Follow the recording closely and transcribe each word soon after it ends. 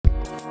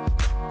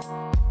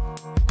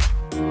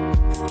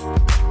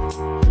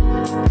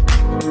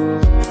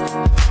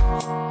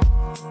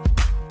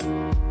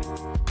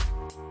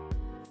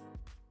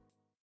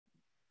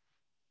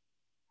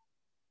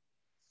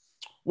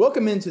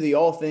Welcome into the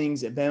All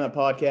Things at Bama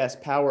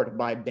podcast powered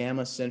by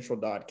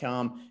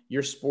BamaCentral.com,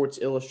 your Sports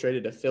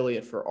Illustrated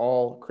affiliate for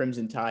all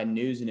Crimson Tide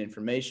news and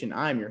information.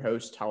 I'm your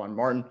host, Tyler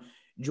Martin,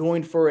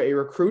 joined for a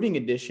recruiting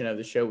edition of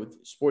the show with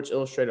Sports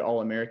Illustrated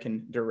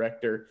All-American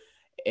director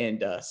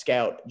and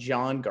scout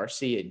John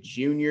Garcia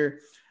Jr.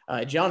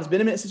 John, it's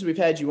been a minute since we've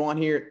had you on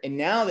here, and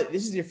now that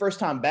this is your first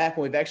time back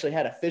when we've actually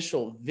had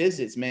official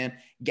visits, man,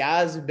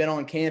 guys have been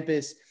on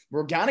campus.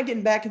 We're kind of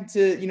getting back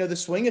into, the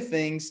swing of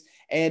things.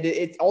 And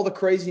it's all the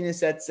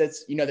craziness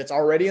that's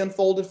already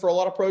unfolded for a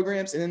lot of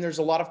programs, and then there's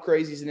a lot of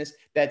craziness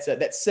that's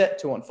set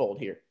to unfold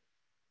here.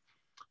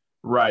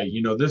 Right.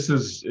 This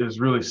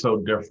is really so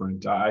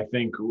different. I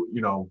think,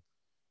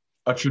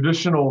 a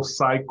traditional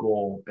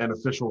cycle and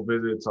official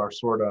visits are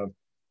sort of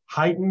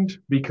heightened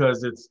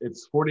because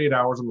it's 48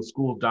 hours on the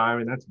school dime,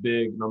 and that's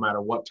big no matter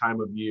what time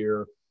of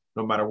year,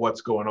 no matter what's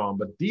going on.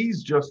 But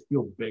these just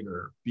feel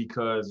bigger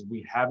because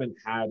we haven't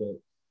had it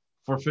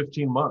for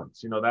 15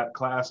 months. That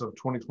class of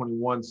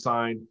 2021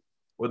 signed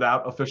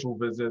without official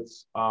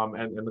visits,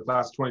 and the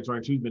class of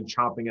 2022 has been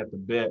chomping at the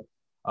bit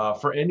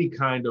for any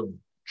kind of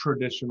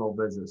traditional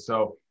visit.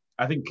 So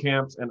I think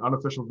camps and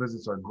unofficial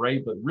visits are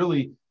great, but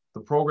really the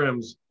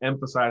programs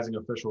emphasizing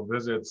official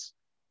visits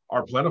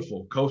are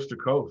plentiful coast to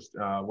coast,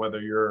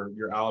 whether you're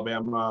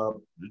Alabama,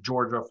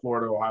 Georgia,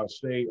 Florida, Ohio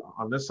State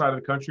on this side of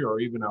the country, or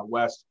even out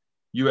west.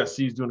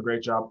 USC is doing a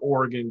great job.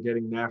 Oregon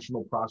getting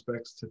national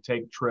prospects to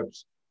take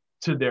trips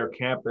to their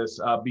campus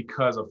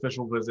because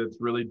official visits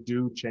really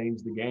do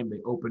change the game. They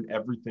open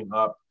everything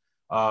up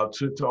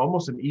to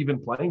almost an even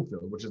playing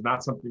field, which is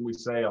not something we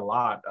say a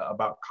lot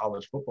about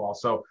college football.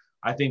 So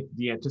I think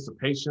the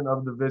anticipation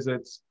of the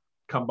visits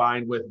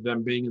combined with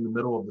them being in the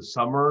middle of the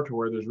summer to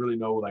where there's really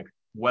no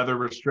weather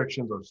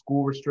restrictions or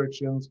school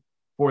restrictions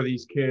for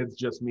these kids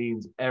just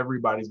means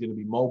everybody's going to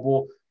be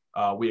mobile.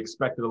 We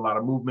expected a lot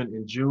of movement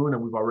in June,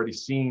 and we've already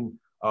seen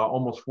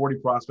almost 40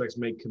 prospects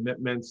make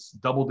commitments,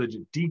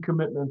 double-digit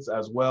decommitments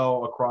as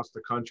well across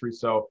the country.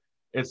 So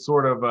it's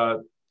sort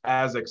of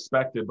as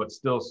expected, but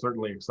still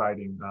certainly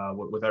exciting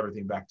with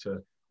everything back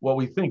to what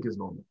we think is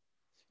normal.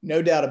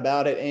 No doubt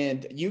about it.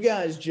 And you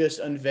guys just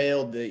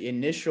unveiled the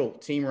initial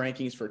team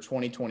rankings for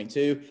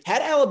 2022.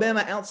 Had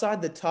Alabama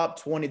outside the top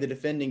 20, the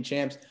defending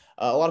champs.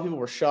 A lot of people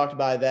were shocked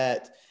by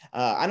that.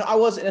 I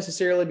wasn't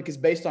necessarily, because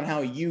based on how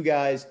you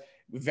guys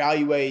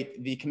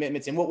evaluate the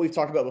commitments and what we've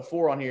talked about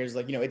before on here is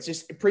it's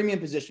just premium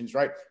positions,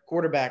 right?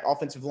 Quarterback,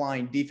 offensive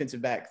line,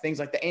 defensive back, things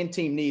like that, and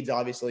team needs,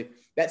 obviously.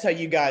 That's how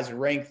you guys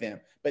rank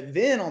them. But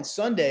then on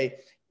Sunday,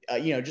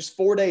 just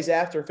 4 days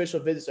after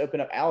official visits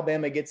open up,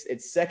 Alabama gets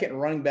its second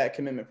running back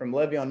commitment from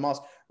Le'Veon Moss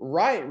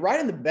right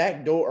in the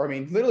back door.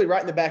 Literally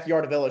right in the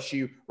backyard of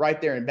LSU, right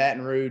there in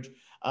Baton Rouge.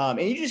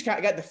 And you just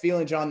got the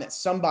feeling, John, that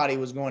somebody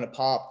was going to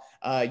pop.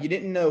 You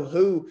didn't know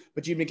who,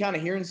 but you've been kind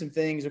of hearing some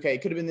things. Okay,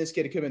 it could have been this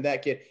kid, it could have been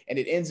that kid, and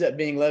it ends up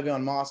being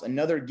Le'Veon Moss,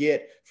 another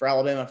get for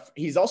Alabama.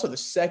 He's also the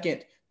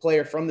second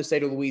player from the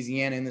state of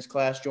Louisiana in this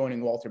class,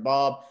 joining Walter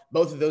Bobb.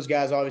 Both of those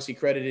guys obviously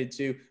credited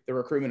to the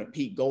recruitment of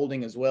Pete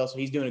Golding as well, so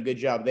he's doing a good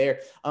job there.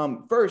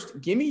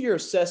 First, give me your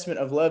assessment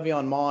of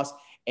Le'Veon Moss,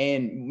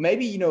 and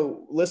maybe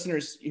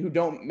listeners who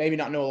don't maybe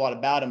not know a lot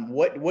about him.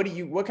 What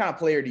kind of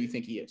player do you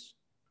think he is?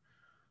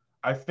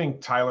 I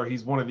think, Tyler,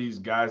 he's one of these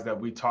guys that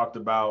we talked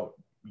about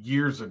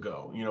years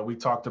ago. We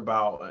talked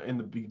about in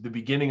the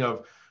beginning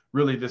of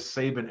really this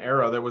Saban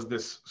era, there was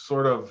this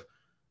sort of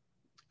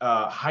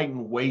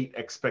heightened weight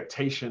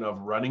expectation of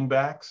running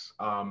backs.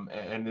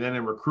 And then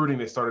in recruiting,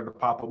 they started to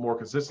pop up more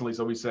consistently.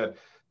 So we said,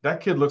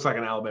 that kid looks like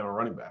an Alabama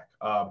running back.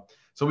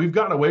 So we've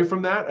gotten away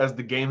from that as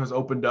the game has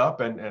opened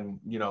up and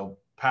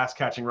pass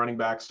catching running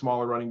backs,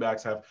 smaller running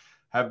backs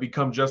have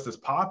become just as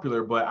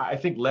popular. But I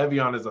think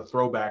Le'Veon is a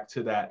throwback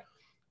to that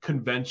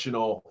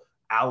conventional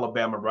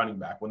Alabama running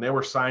back. When they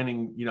were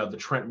signing, the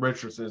Trent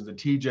Richardsons, the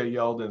TJ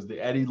Yeldons, the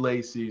Eddie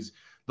Lacy's,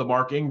 the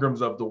Mark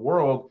Ingrams of the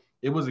world,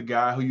 it was a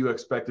guy who you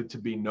expected to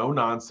be no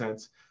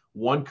nonsense,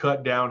 one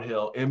cut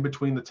downhill in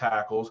between the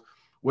tackles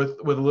with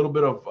a little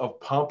bit of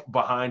pump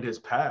behind his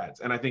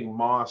pads. And I think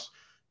Moss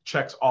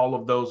checks all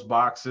of those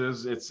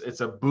boxes.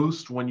 It's a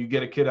boost when you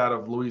get a kid out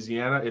of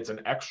Louisiana. It's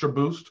an extra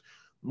boost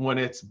when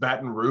it's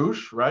Baton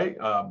Rouge, right?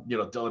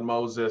 Dylan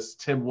Moses,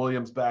 Tim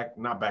Williams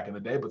not back in the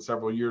day, but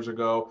several years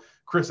ago,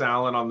 Chris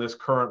Allen on this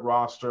current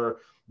roster.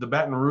 The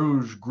Baton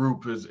Rouge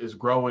group is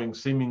growing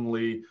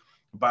seemingly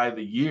by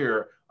the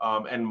year,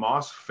 and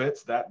Moss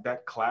fits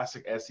that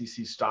classic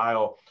SEC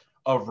style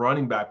of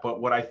running back. But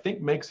what I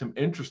think makes him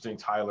interesting,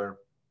 Tyler,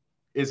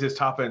 is his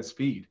top end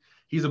speed.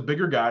 He's a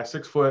bigger guy,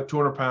 6 foot,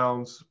 200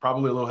 pounds,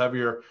 probably a little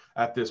heavier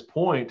at this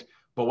point.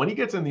 But when he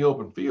gets in the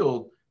open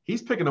field,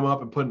 he's picking them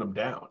up and putting them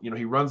down.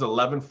 He runs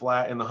 11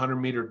 flat in the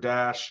 100-meter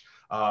dash,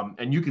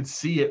 and you can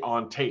see it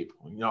on tape.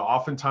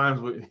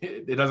 Oftentimes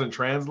it doesn't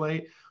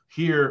translate.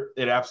 Here,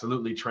 it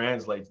absolutely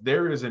translates.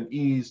 There is an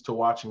ease to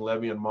watching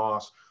Le'Veon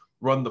Moss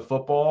run the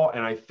football,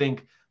 and I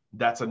think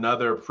that's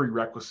another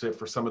prerequisite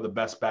for some of the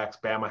best backs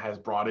Bama has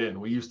brought in.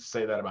 We used to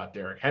say that about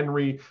Derrick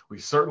Henry. We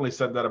certainly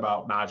said that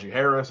about Najee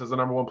Harris as the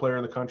number one player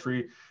in the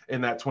country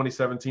in that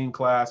 2017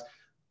 class.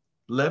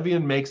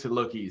 Le'Veon makes it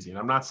look easy. And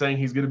I'm not saying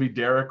he's going to be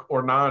Derek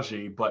or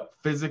Najee, but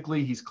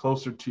physically he's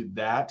closer to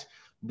that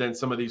than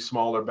some of these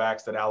smaller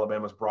backs that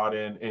Alabama's brought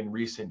in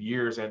recent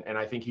years. And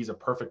I think he's a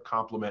perfect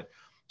complement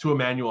to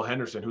Emmanuel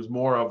Henderson, who's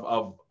more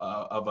of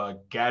a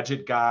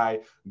gadget guy,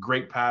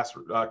 great pass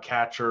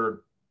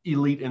catcher,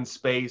 elite in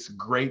space,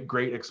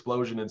 great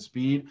explosion and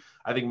speed.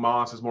 I think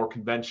Moss is more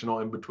conventional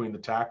in between the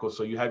tackles.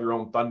 So you have your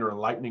own thunder and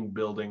lightning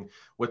building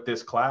with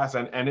this class.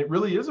 And it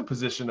really is a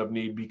position of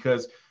need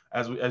because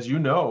as you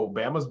know,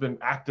 Bama's been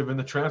active in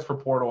the transfer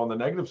portal on the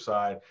negative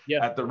side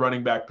at the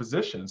running back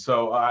position.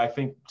 So I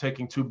think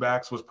taking 2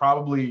 backs was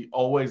probably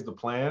always the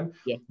plan,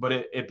 but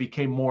it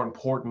became more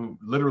important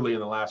literally in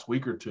the last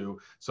week or two.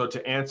 So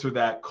to answer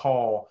that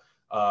call,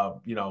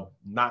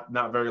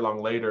 not very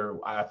long later,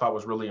 I thought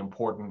was really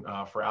important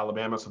for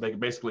Alabama. So they could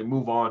basically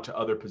move on to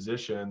other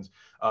positions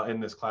in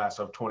this class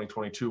of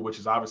 2022, which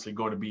is obviously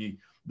going to be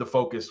the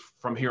focus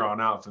from here on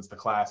out, since the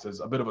class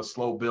is a bit of a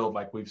slow build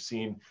like we've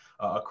seen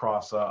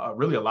across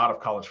really a lot of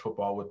college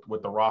football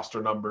with the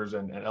roster numbers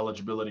and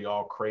eligibility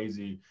all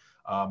crazy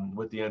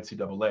with the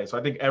NCAA. So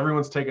I think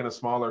everyone's taking a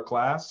smaller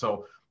class.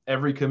 So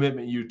every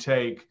commitment you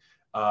take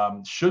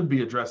should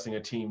be addressing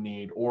a team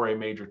need or a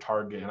major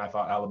target. And I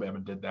thought Alabama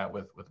did that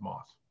with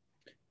Moss.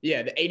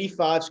 Yeah, the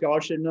 85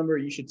 scholarship number,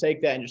 you should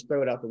take that and just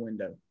throw it out the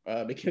window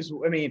because,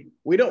 I mean,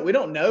 we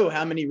don't know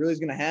how many really is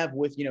going to have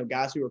with,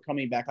 guys who are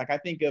coming back. Like I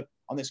think of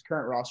on this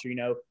current roster,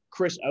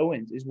 Chris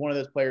Owens is one of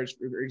those players,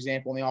 for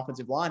example, on the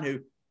offensive line who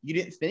you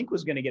didn't think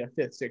was going to get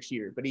a 5th, 6th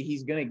year, but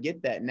he's going to get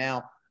that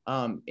now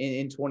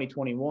in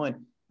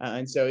 2021.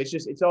 And so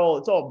it's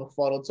all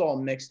befuddled. It's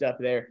all mixed up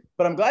there.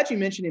 But I'm glad you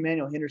mentioned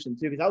Emmanuel Henderson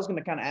too, because I was going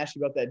to kind of ask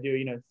you about that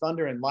dude,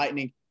 thunder and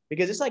lightning.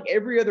 Because it's like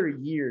every other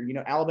year,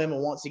 Alabama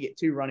wants to get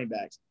 2 running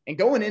backs. And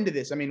going into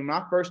this, I mean, when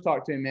I first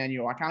talked to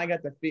Emmanuel, I kind of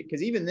got the –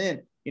 because even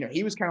then,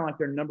 he was kind of like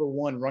their number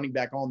 1 running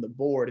back on the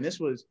board. And this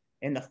was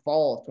in the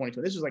fall of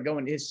 2020. This was like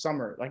going his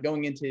summer, like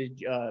going into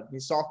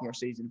his sophomore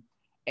season.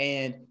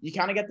 And you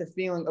kind of got the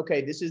feeling,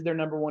 okay, this is their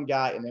number 1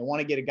 guy, and they want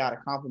to get a guy to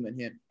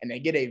complement him. And they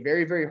get a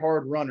very, very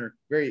hard runner.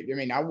 I've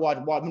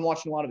been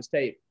watching a lot of his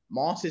tape.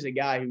 Moss is a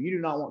guy who you do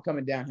not want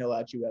coming downhill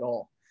at you at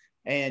all.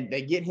 And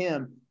they get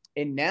him.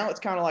 And now it's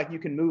kind of like you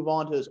can move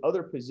on to those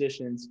other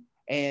positions.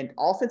 And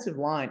offensive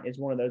line is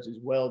one of those as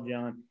well,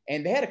 John.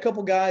 And they had a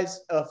couple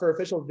guys for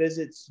official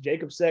visits.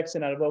 Jacob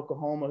Sexton out of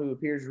Oklahoma, who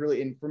appears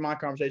really, and from my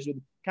conversation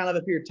with, kind of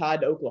appeared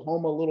tied to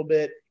Oklahoma a little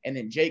bit. And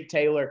then Jake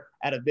Taylor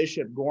out of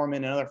Bishop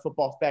Gorman, another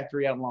football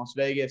factory out in Las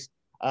Vegas.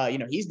 Why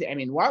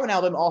when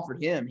Alabama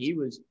offered him, he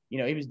was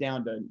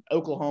down to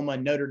Oklahoma,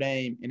 Notre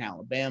Dame, and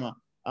Alabama.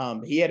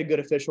 He had a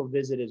good official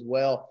visit as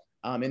well.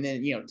 And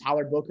then,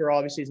 Tyler Booker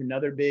obviously is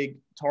another big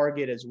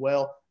target as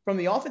well. From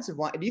the offensive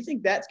line, do you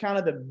think that's kind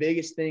of the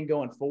biggest thing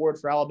going forward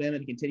for Alabama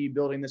to continue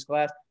building this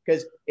class?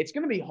 Because it's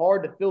going to be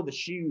hard to fill the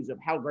shoes of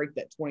how great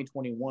that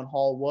 2021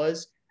 haul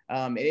was.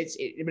 But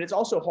it's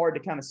also hard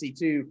to kind of see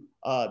too,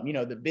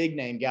 the big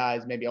name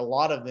guys, maybe a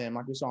lot of them,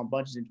 like we saw in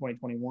bunches in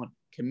 2021,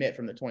 commit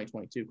from the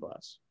 2022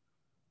 class.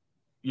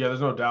 Yeah,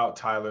 there's no doubt,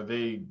 Tyler.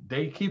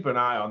 They keep an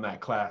eye on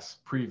that class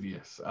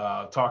previous,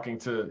 talking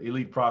to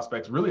elite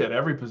prospects really at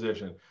every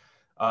position.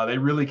 They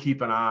really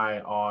keep an eye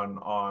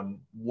on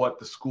what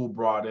the school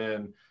brought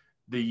in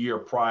the year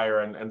prior.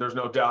 And there's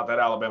no doubt that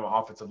Alabama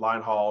offensive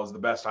line haul is the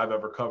best I've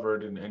ever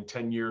covered in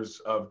 10 years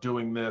of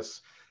doing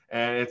this.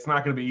 And it's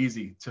not going to be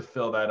easy to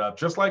fill that up.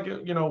 Just like,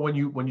 when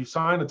you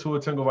sign a Tua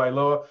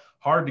Tagovailoa,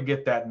 hard to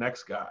get that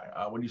next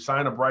guy. When you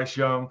sign a Bryce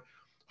Young,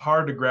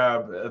 hard to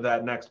grab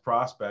that next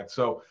prospect.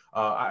 So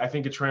I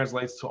think it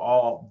translates to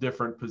all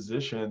different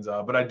positions.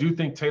 But I do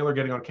think Taylor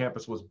getting on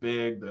campus was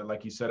big,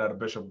 like you said, out of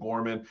Bishop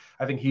Gorman.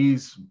 I think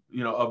he's,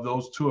 of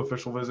those 2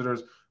 official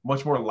visitors,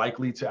 much more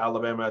likely to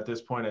Alabama at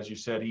this point. As you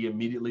said, he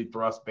immediately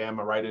thrust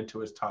Bama right into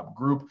his top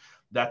group.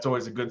 That's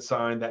always a good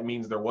sign. That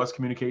means there was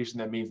communication.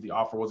 That means the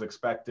offer was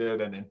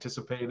expected and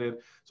anticipated.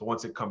 So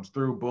once it comes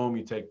through, boom,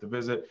 you take the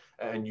visit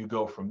and you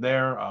go from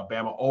there.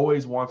 Bama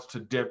always wants to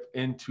dip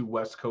into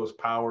West Coast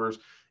powers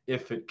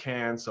if it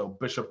can. So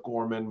Bishop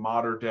Gorman,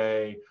 Mater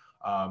Dei,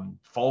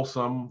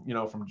 Folsom,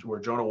 from where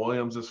Jonah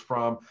Williams is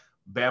from.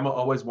 Bama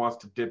always wants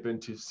to dip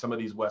into some of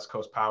these West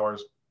Coast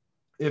powers,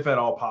 if at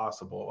all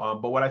possible.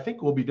 But what I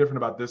think will be different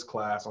about this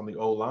class on the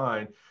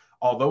O-line,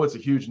 although it's a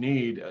huge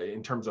need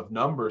in terms of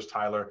numbers,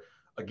 Tyler,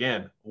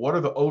 again, what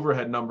are the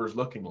overhead numbers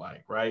looking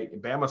like, right?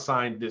 Bama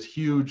signed this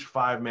huge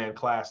 5-man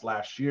class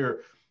last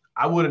year.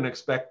 I wouldn't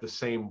expect the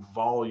same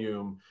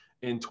volume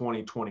in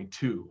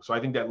 2022. So I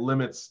think that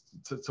limits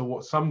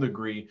to some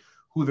degree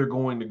who they're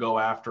going to go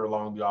after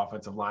along the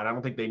offensive line. I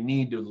don't think they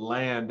need to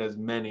land as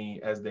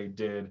many as they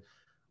did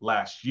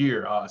last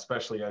year,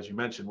 especially as you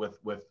mentioned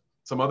with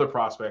some other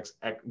prospects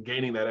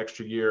gaining that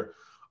extra year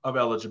of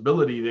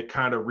eligibility that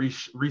kind of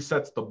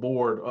resets the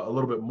board a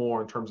little bit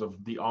more in terms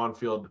of the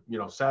on-field,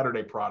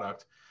 Saturday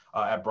product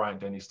at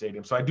Bryant-Denny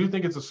Stadium. So I do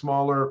think it's a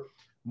smaller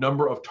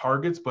number of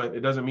targets, but it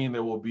doesn't mean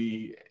there will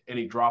be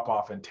any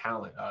drop-off in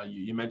talent.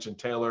 You mentioned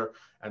Taylor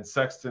and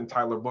Sexton.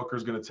 Tyler Booker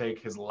is going to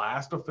take his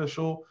last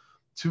official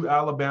to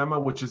Alabama,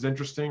 which is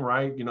interesting,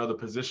 right? You know, the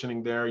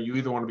positioning there, you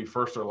either want to be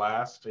first or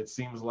last, it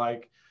seems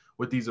like,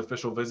 with these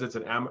official visits,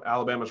 and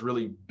Alabama's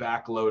really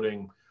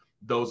backloading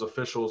those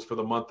officials for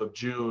the month of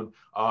June.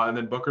 And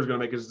then Booker's going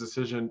to make his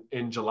decision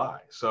in July.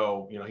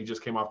 So, you know, he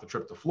just came off the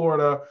trip to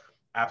Florida,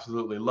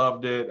 absolutely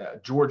loved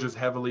it. Georgia's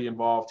heavily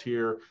involved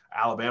here.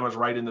 Alabama's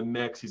right in the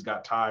mix. He's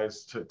got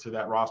ties to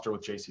that roster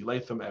with J.C.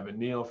 Latham, Evan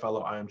Neal,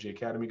 fellow IMG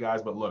Academy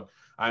guys. But look,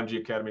 IMG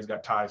Academy's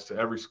got ties to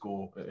every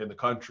school in the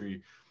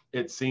country,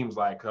 it seems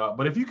like.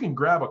 But if you can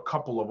grab a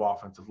couple of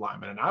offensive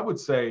linemen, and I would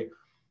say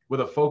with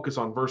a focus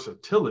on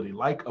versatility,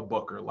 like a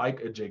Booker,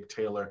 like a Jake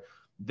Taylor,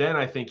 then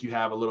I think you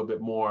have a little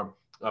bit more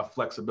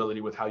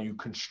flexibility with how you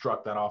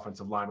construct that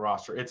offensive line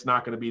roster. It's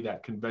not going to be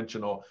that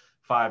conventional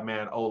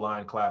 5-man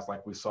O-line class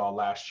like we saw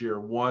last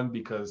year. One,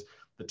 because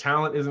the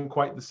talent isn't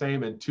quite the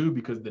same, and two,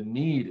 because the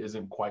need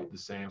isn't quite the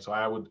same. So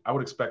I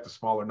would expect a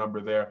smaller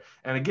number there.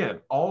 And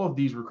again, all of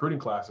these recruiting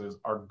classes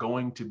are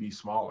going to be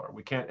smaller.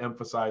 We can't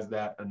emphasize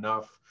that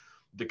enough.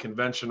 The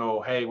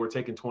conventional, hey, we're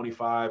taking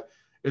 25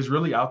 is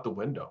really out the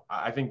window.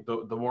 I think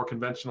the more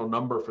conventional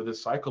number for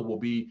this cycle will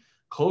be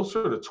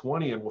closer to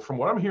 20. And from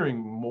what I'm hearing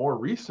more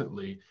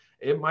recently,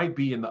 it might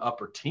be in the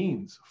upper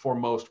teens for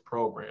most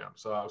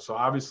programs. So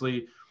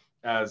obviously,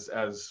 as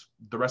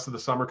the rest of the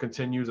summer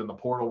continues and the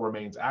portal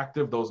remains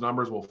active, those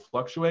numbers will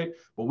fluctuate,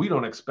 but we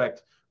don't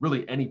expect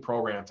really any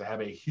program to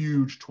have a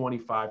huge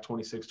 25,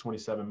 26,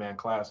 27 man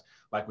class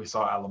like we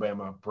saw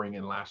Alabama bring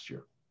in last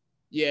year.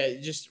 Yeah,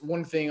 just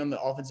one thing on the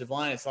offensive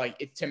line. It's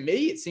like, to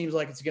me, it seems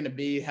like it's going to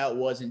be how it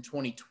was in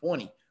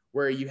 2020,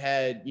 where you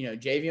had, you know,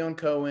 Javion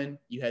Cohen,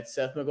 you had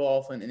Seth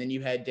McLaughlin, and then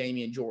you had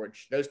Damian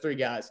George, those three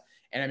guys.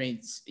 And I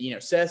mean, you know,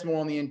 Seth's more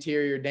on the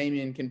interior.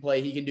 Damian can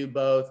play. He can do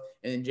both.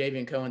 And then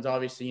Javion Cohen's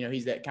obviously, you know,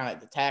 he's that kind of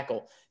the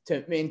tackle.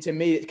 To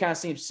me, it kind of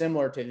seems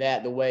similar to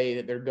that, the way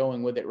that they're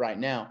going with it right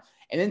now.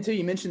 And then too,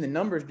 you mentioned the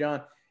numbers,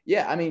 John.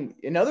 Yeah, I mean,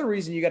 another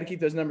reason you got to keep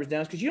those numbers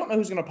down is because you don't know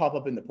who's going to pop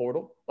up in the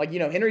portal. Like, you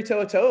know, Henry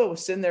To'oTo'o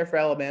was sitting there for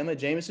Alabama.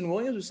 Jamison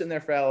Williams was sitting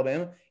there for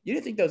Alabama. You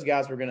didn't think those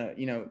guys were going to,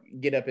 you know,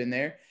 get up in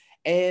there.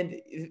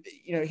 And,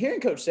 you know, hearing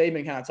Coach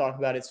Saban kind of talk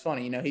about it, it's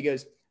funny. You know, he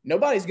goes,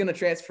 nobody's going to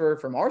transfer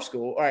from our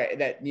school. All right,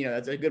 that, you know,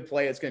 that's a good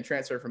player that's going to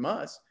transfer from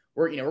us.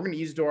 We're going to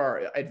use it to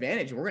our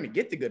advantage, and we're going to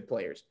get the good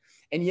players.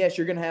 And yes,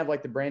 you're going to have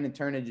like the Brandon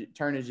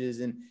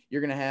Turnages, and you're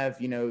going to have,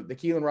 you know, the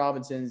Keelan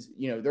Robinsons,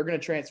 you know, they're going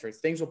to transfer.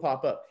 Things will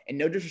pop up. And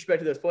no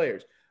disrespect to those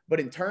players. But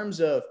in terms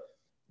of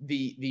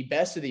the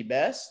best of the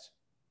best,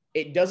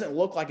 it doesn't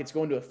look like it's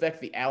going to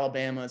affect the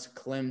Alabamas,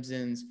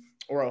 Clemsons,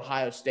 or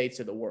Ohio States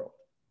of the world.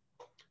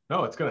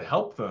 No, it's going to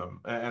help them.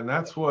 And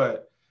that's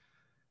what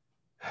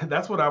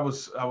I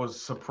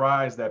was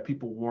surprised that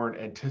people weren't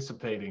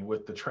anticipating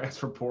with the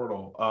transfer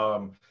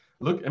portal.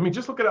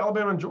 Just look at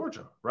Alabama and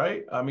Georgia,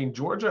 right? I mean,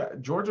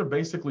 Georgia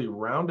basically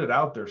rounded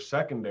out their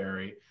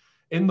secondary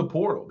in the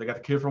portal. They got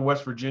the kid from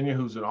West Virginia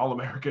who's an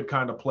All-American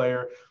kind of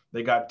player.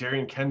 They got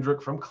Darian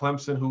Kendrick from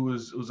Clemson,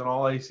 who's an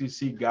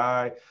All-ACC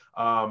guy.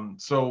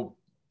 So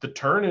the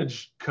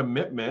turnage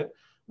commitment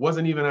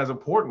wasn't even as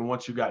important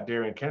once you got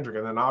Darian Kendrick.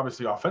 And then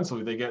obviously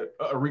offensively, they get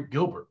Arik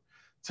Gilbert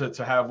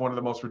to have one of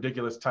the most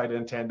ridiculous tight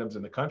end tandems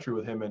in the country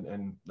with him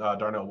and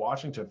Darnell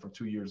Washington from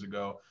 2 years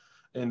ago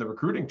in the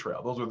recruiting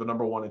trail. Those were the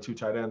number 1 and 2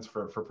 tight ends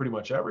for pretty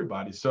much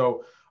everybody.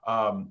 So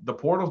the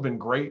portal's been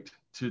great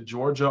to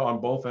Georgia on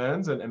both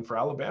ends. And for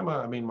Alabama,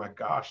 I mean, my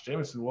gosh,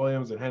 Jamison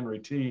Williams and Henry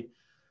T.,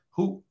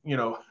 who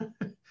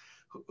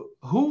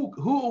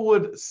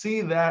would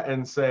see that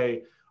and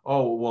say,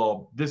 oh,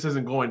 well, this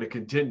isn't going to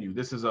continue.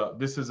 This is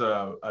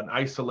an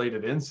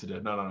isolated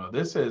incident. No.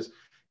 This is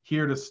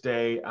here to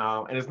stay.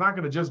 And it's not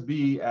going to just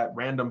be at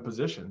random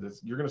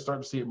positions. You're going to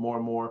start to see it more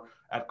and more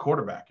at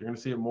quarterback. You're going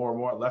to see it more and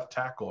more at left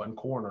tackle and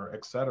corner,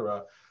 et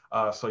cetera.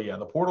 So yeah,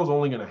 the portal is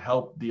only going to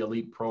help the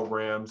elite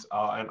programs.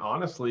 And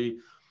honestly,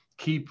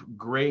 keep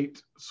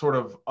great sort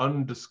of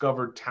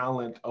undiscovered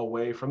talent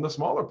away from the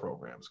smaller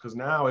programs. Because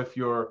now if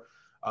you're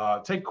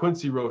take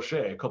Quincy Roche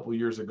a couple of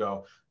years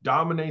ago,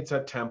 dominates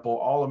at Temple,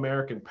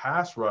 All-American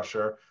pass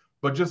rusher,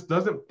 but just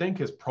doesn't think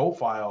his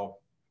profile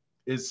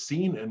is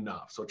seen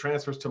enough. So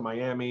transfers to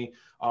Miami,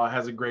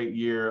 has a great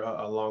year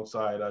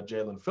alongside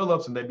Jalen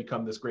Phillips, and they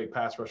become this great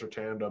pass rusher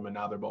tandem, and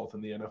now they're both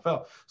in the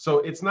NFL. So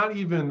it's not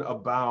even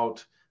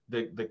about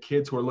the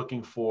kids who are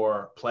looking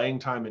for playing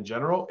time in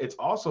general. It's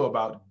also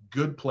about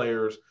good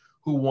players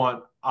who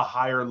want a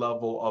higher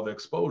level of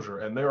exposure.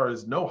 And there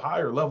is no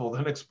higher level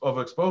of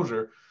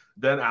exposure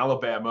than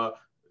Alabama,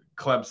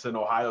 Clemson,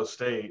 Ohio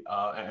State,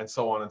 and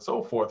so on and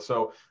so forth.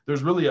 So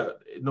there's really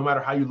no matter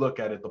how you look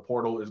at it, the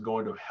portal is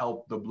going to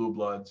help the Blue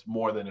Bloods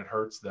more than it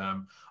hurts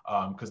them,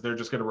 because they're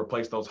just going to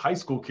replace those high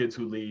school kids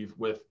who leave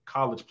with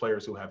college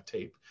players who have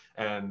tape.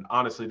 And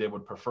honestly, they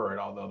would prefer it,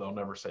 although they'll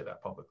never say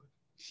that publicly.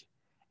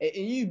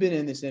 And you've been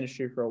in this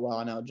industry for a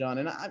while now, John.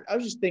 And I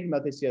was just thinking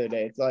about this the other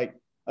day. It's like,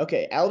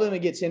 okay, Alabama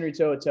gets Henry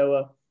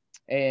To'oTo'o,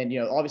 and, you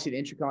know, obviously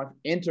the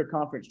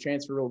interconference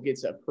transfer rule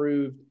gets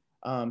approved.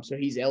 So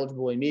he's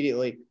eligible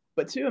immediately.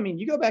 But two, I mean,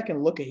 you go back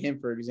and look at him,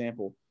 for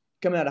example.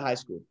 coming out of high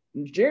school.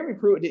 Jeremy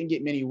Pruitt didn't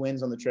get many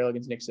wins on the trail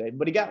against Nick Saban,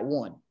 but he got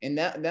one, and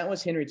that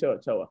was Henry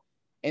To'oTo'o.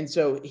 And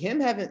so him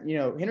having,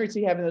 Henry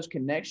T having those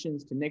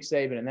connections to Nick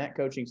Saban and that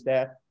coaching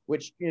staff,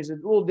 which is a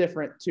little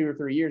different 2 or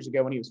 3 years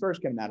ago when he was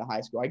first coming out of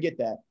high school. I get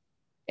that.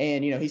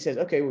 And, he says,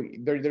 okay, well,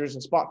 there's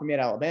a spot for me at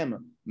Alabama.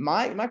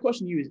 My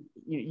question to you is,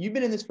 you've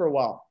been in this for a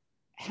while.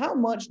 How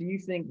much do you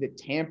think that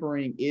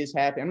tampering is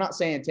happening? I'm not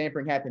saying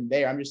tampering happened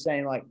there. I'm just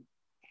saying, like,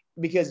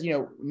 because,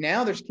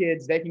 now there's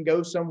kids, they can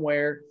go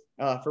somewhere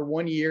for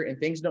 1 year and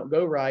things don't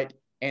go right.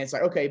 And it's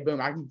like, okay,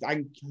 boom, I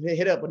can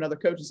hit up another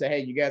coach and say, hey,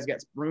 you guys got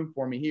room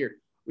for me here.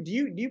 Do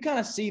you kind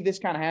of see this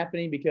kind of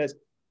happening? Because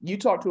you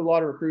talk to a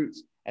lot of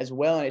recruits as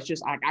well. And it's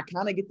just, I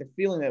kind of get the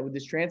feeling that with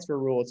this transfer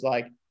rule, it's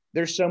like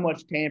there's so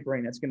much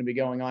tampering that's going to be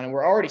going on. And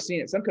we're already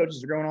seeing it. Some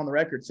coaches are going on the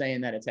record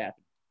saying that it's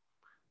happening.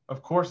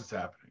 Of course it's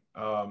happening.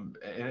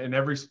 In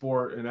every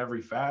sport, in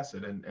every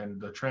facet,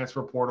 and the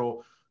transfer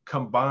portal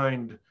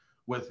combined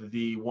with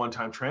the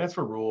one-time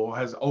transfer rule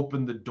has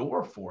opened the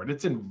door for it.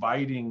 It's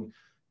inviting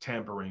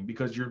tampering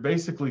because you're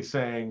basically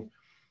saying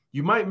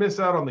you might miss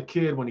out on the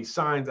kid when he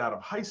signs out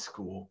of high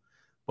school,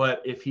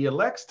 but if he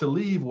elects to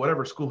leave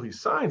whatever school he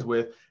signs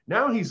with,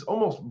 now he's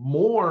almost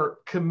more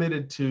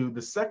committed to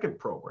the second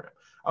program.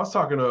 I was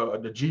talking to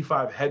the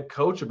G5 head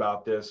coach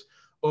about this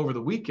over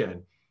the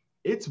weekend.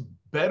 It's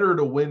better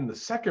to win the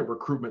second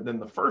recruitment than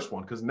the first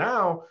one, because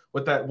now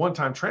with that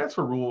one-time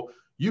transfer rule,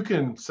 you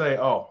can say,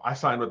 oh, I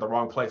signed with the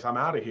wrong place, I'm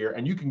out of here,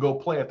 and you can go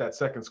play at that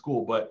second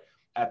school. But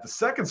at the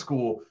second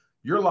school,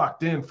 you're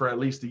locked in for at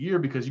least a year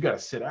because you got to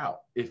sit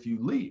out if you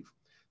leave.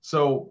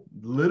 So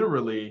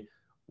literally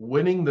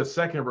winning the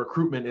second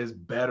recruitment is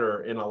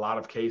better in a lot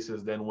of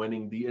cases than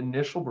winning the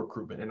initial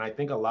recruitment. And I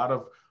think a lot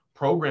of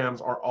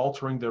programs are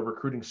altering their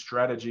recruiting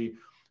strategy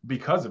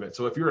because of it.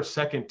 So if you're a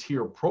second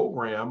tier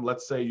program,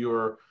 let's say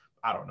you're,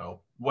 I don't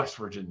know, West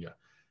Virginia,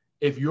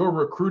 if you're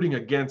recruiting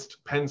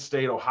against Penn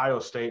State, Ohio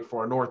State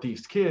for a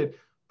Northeast kid,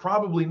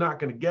 probably not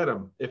going to get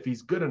him if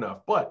he's good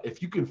enough. But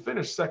if you can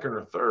finish second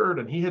or third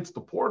and he hits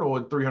the portal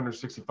in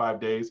 365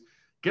 days,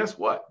 guess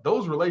what?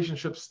 Those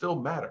relationships still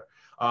matter.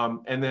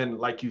 And then,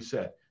 like you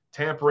said,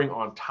 tampering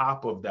on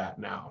top of that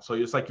now. So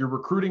it's like you're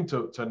recruiting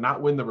to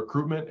not win the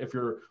recruitment if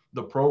you're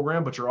the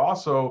program, but you're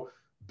also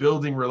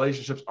building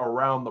relationships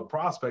around the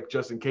prospect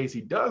just in case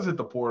he does hit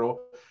the portal.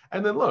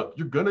 And then look,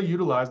 you're going to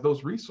utilize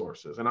those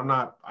resources. And I'm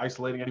not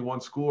isolating any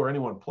one school or any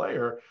one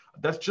player.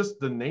 That's just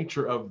the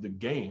nature of the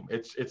game.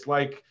 It's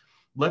like,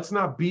 let's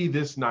not be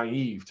this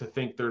naive to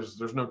think there's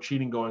no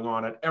cheating going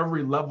on at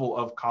every level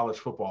of college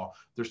football.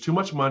 There's too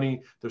much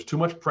money. There's too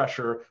much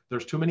pressure.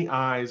 There's too many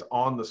eyes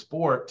on the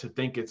sport to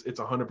think it's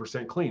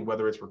 100% clean,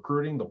 whether it's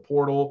recruiting, the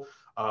portal,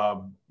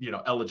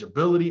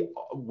 eligibility,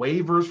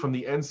 waivers from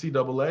the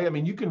NCAA. I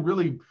mean, you can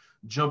really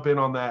jump in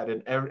on that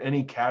in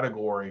any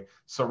category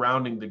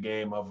surrounding the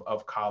game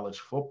of college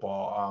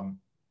football.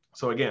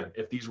 So again,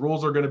 if these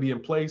rules are going to be in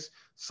place,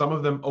 some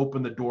of them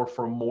open the door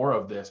for more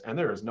of this. And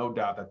there is no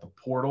doubt that the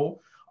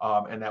portal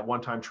and that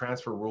one-time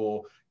transfer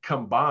rule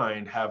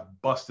combined have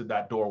busted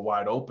that door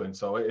wide open.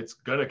 So it's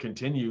going to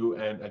continue.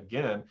 And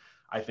again,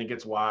 I think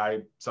it's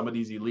why some of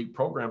these elite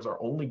programs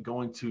are only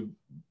going to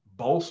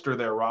bolster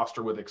their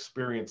roster with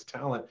experienced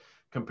talent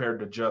compared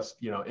to just,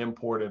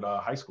 imported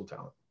high school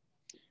talent.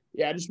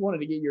 Yeah, I just wanted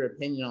to get your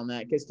opinion on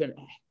that because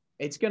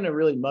it's going to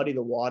really muddy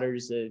the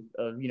waters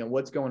of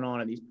what's going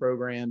on in these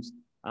programs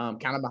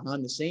kind of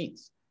behind the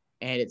scenes.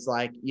 And it's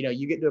like,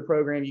 you get to a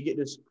program, you get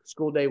to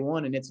school day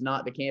one, and it's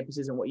not the campus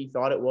isn't what you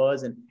thought it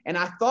was. And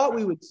I thought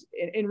we would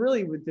 – and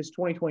really with this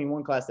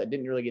 2021 class that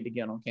didn't really get to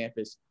get on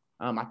campus,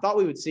 I thought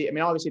we would see – I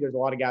mean, obviously there's a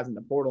lot of guys in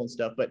the portal and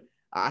stuff, but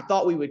I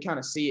thought we would kind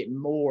of see it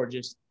more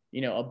just,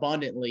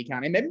 abundantly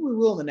kind of – and maybe we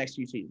will in the next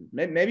few seasons.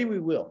 Maybe we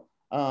will.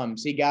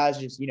 See guys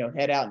just,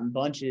 head out in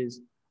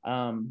bunches.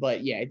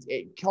 But yeah,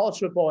 college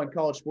football and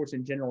college sports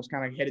in general is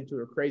kind of headed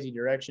to a crazy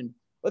direction.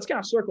 Let's kind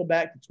of circle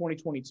back to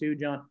 2022,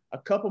 John. A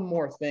couple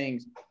more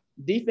things.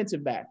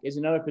 Defensive back is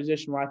another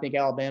position where I think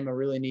Alabama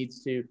really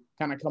needs to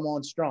kind of come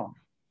on strong.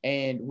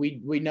 And we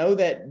know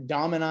that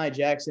Domini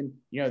Jackson,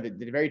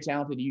 the very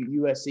talented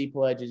USC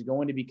pledge is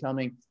going to be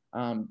coming,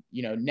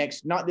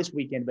 next, not this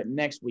weekend, but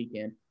next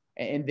weekend.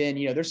 And then,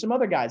 there's some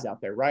other guys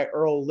out there, right?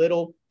 Earl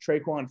Little,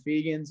 Traquan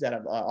Fegans out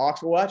of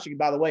Oxford. Well, actually,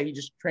 by the way, he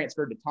just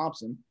transferred to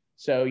Thompson.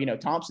 So,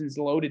 Thompson's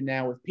loaded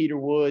now with Peter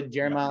Wood,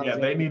 Jeremiah. Yeah,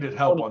 they needed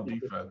help on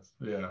defense.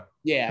 Yeah.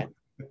 Yeah.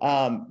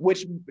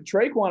 Which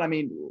Traquan, I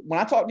mean, when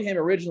I talked to him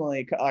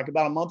originally, like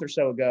about a month or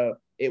so ago,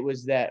 it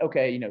was that,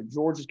 okay,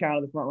 George is kind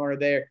of the front runner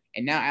there.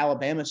 And now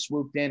Alabama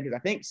swooped in because I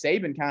think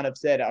Saban kind of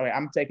said, okay,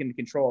 I'm taking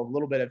control of a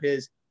little bit of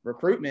his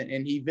recruitment.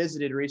 And he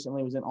visited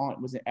recently, was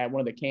at one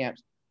of the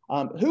camps.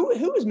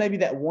 Who is maybe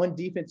that one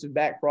defensive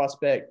back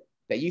prospect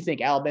that you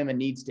think Alabama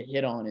needs to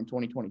hit on in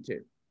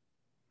 2022?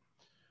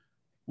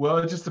 Well,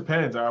 it just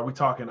depends. Are we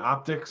talking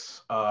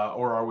optics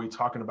or are we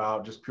talking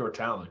about just pure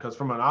talent? Because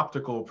from an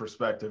optical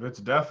perspective, it's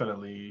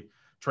definitely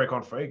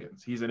Traquan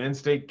Fegans. He's an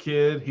in-state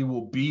kid. He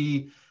will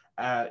be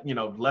at,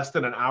 less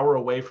than an hour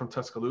away from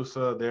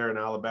Tuscaloosa there in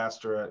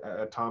Alabaster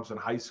at Thompson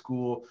High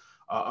School.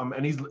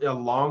 And he's a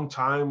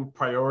long-time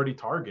priority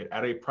target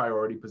at a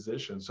priority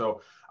position.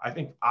 So I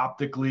think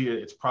optically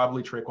it's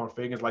probably Traquan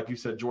Fegans. Like you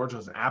said, Georgia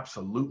is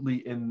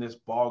absolutely in this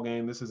ball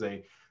game. This is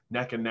a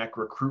neck and neck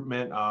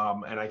recruitment.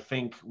 And I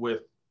think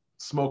with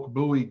Smoke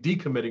Bowie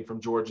decommitting from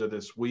Georgia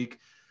this week,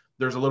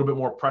 there's a little bit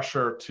more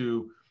pressure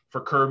for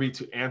Kirby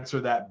to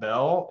answer that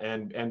bell.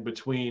 And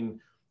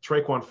between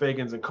Traquan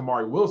Fegans and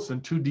Kamari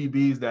Wilson, two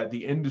DBs that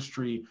the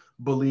industry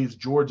believes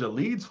Georgia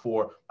leads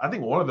for, I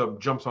think one of them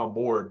jumps on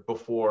board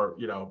before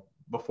the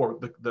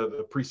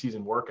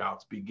preseason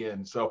workouts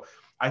begin. So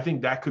I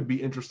think that could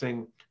be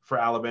interesting for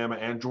Alabama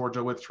and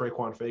Georgia with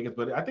Traquan Fegans.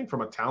 But I think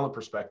from a talent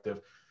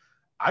perspective,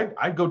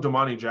 I'd go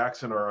Damani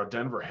Jackson or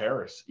Denver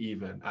Harris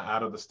even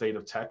out of the state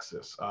of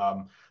Texas.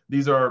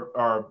 These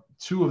are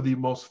two of the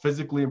most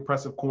physically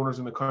impressive corners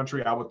in the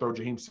country. I would throw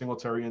Jaheim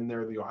Singletary in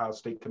there, the Ohio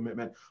State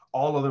commitment.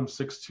 All of them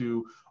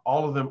 6'2",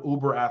 all of them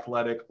uber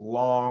athletic,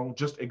 long,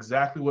 just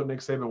exactly what Nick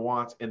Saban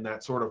wants in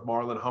that sort of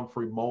Marlon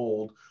Humphrey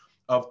mold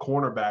of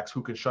cornerbacks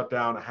who can shut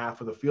down a half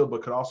of the field,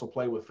 but could also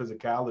play with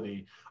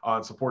physicality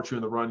and support you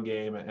in the run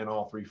game and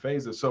all three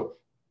phases. So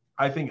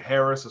I think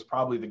Harris is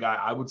probably the guy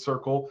I would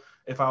circle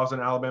if I was an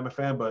Alabama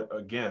fan. But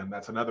again,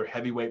 that's another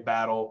heavyweight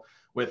battle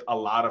with a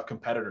lot of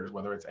competitors,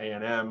 whether it's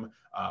A&M,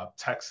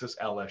 Texas,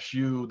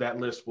 LSU. That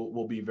list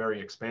will be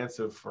very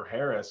expansive for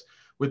Harris.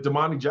 With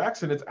Damani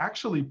Jackson, it's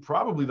actually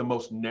probably the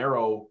most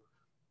narrow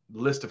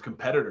list of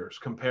competitors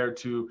compared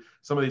to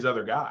some of these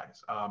other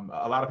guys.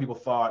 A lot of people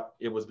thought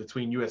it was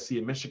between USC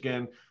and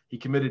Michigan. He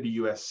committed to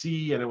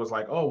USC, and it was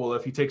like, oh, well,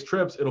 if he takes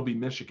trips, it'll be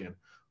Michigan.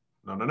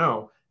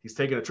 No. He's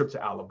taking a trip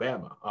to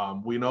Alabama.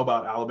 We know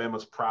about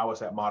Alabama's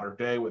prowess at modern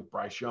day with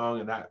Bryce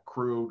Young and that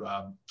crew,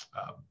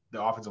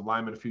 the offensive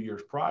lineman a few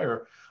years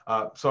prior.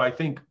 So I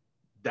think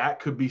that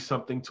could be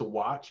something to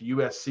watch.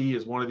 USC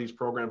is one of these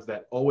programs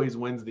that always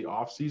wins the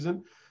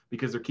offseason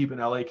because they're keeping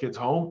LA kids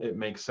home. It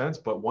makes sense.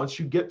 But once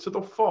you get to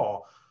the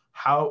fall,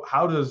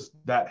 how does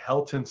that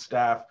Helton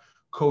staff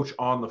coach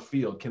on the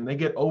field? Can they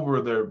get over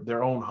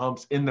their own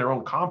humps in their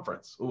own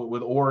conference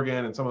with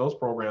Oregon and some of those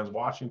programs,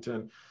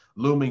 Washington,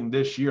 looming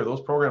this year?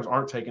 Those programs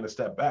aren't taking a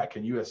step back.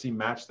 Can USC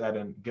match that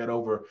and get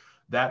over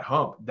that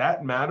hump?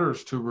 That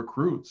matters to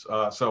recruits.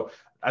 So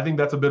I think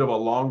that's a bit of a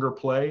longer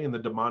play in the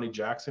Damani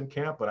Jackson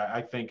camp, but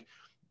I think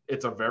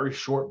it's a very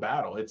short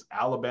battle. It's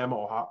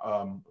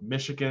Alabama,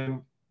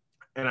 Michigan,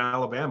 and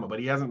Alabama, but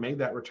he hasn't made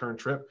that return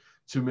trip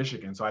to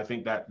Michigan. So I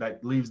think that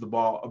leaves the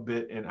ball a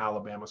bit in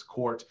Alabama's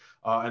court.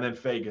 And then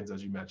Fegans,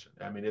 as you mentioned.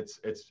 I mean, it's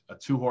a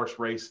two-horse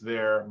race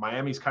there.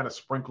 Miami's kind of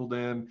sprinkled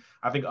in.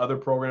 I think other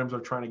programs are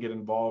trying to get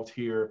involved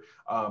here.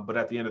 But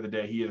at the end of the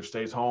day, he either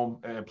stays home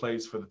and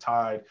plays for the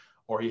Tide,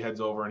 or he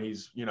heads over and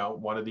he's,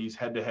 one of these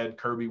head-to-head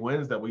Kirby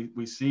wins that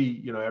we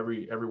see,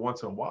 every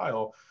once in a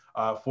while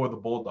for the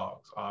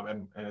Bulldogs.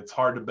 And it's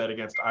hard to bet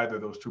against either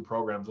of those two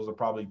programs. Those are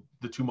probably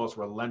the two most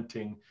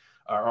relenting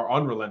or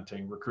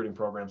unrelenting recruiting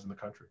programs in the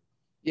country.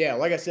 Yeah,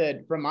 like I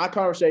said, from my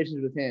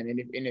conversations with him,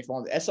 and if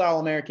on the SI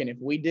All-American, if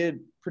we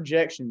did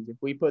projections, if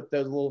we put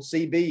those little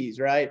CBs,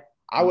 right,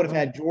 I would have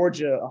had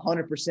Georgia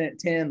 100%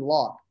 10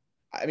 lock.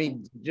 I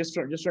mean, just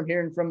from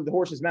hearing from the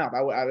horse's mouth,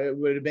 it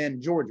would have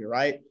been Georgia,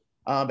 right?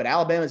 But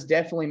Alabama's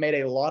definitely made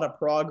a lot of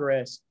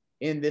progress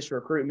in this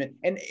recruitment.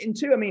 And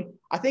two, I mean,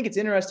 I think it's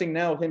interesting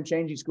now with him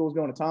changing schools,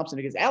 going to Thompson,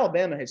 because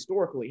Alabama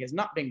historically has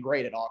not been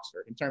great at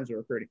Oxford in terms of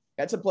recruiting.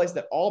 That's a place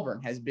that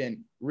Auburn has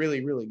been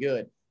really, really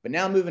good. But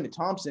now moving to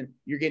Thompson,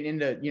 you're getting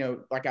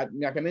into, like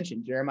I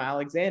mentioned, Jeremiah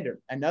Alexander,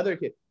 another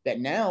kid that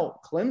now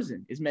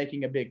Clemson is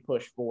making a big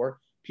push for.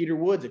 Peter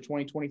Woods, a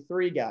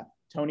 2023 guy.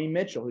 Tony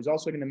Mitchell, who's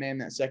also going to man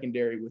that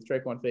secondary with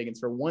Traquan Fegans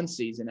for one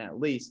season at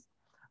least.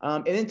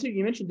 And then too,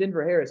 you mentioned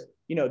Denver Harris.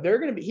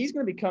 He's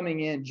going to be coming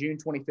in June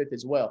 25th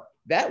as well.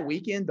 That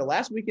weekend, the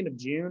last weekend of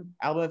June,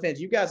 Alabama fans,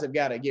 you guys have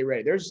got to get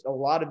ready. There's a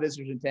lot of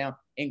visitors in town,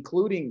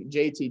 including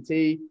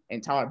JTT,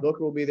 and Tyler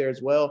Booker will be there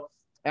as well.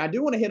 And I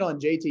do want to hit on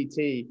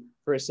JTT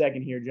for a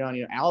second here, John.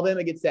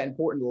 Alabama gets that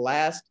important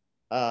last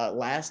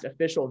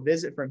official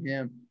visit from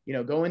him,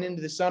 going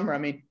into the summer. I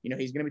mean,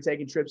 he's going to be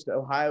taking trips to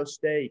Ohio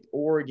State,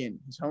 Oregon,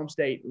 his home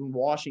state, in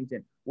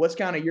Washington. What's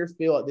kind of your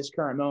feel at this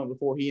current moment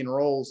before he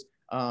enrolls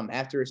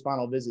after his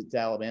final visit to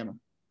Alabama?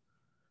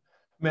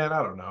 Man,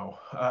 I don't know.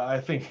 I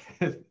think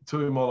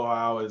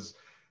Tuimoloau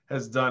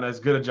has done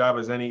as good a job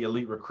as any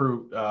elite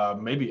recruit,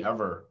 maybe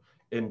ever,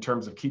 in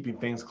terms of keeping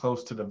things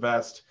close to the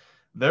vest.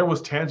 There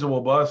was tangible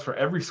buzz for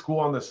every school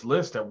on this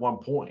list at one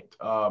point.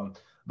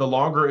 The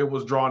longer it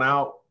was drawn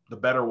out, the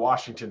better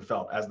Washington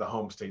felt as the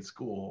home state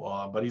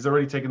school. But he's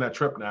already taken that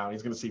trip now.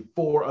 He's going to see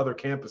 4 other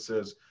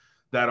campuses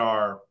that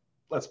are,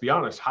 let's be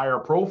honest, higher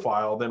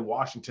profile than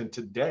Washington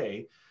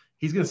today.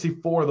 He's going to see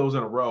 4 of those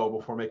in a row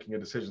before making a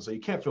decision. So you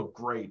can't feel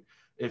great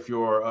if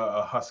you're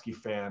a Husky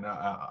fan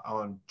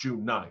on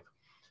June 9th.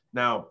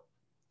 Now,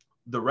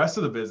 the rest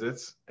of the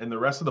visits and the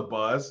rest of the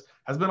buzz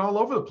has been all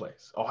over the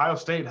place. Ohio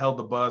State held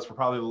the buzz for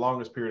probably the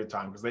longest period of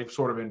time because they've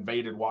sort of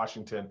invaded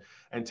Washington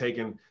and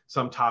taken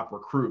some top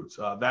recruits.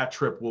 That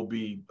trip will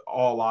be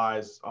all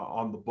eyes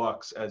on the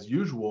Bucks as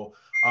usual.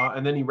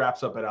 And then he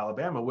wraps up at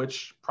Alabama,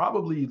 which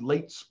probably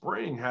late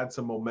spring had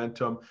some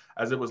momentum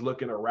as it was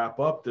looking to wrap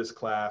up this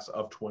class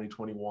of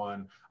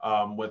 2021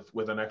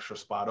 with an extra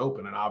spot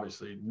open. And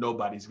obviously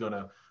nobody's going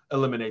to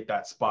eliminate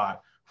that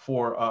spot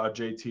for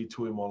JT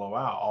Tuimoloau,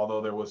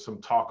 although there was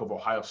some talk of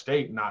Ohio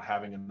State not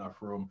having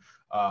enough room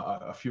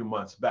a few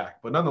months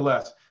back. But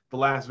nonetheless, the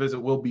last visit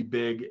will be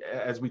big.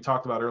 As we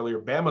talked about earlier,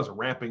 Bama's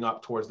ramping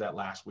up towards that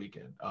last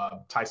weekend.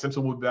 Ty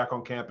Simpson will be back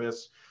on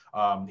campus.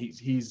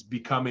 He's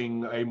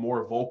becoming a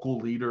more vocal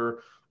leader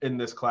in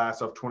this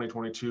class of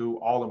 2022,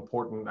 all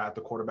important at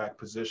the quarterback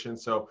position.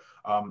 So,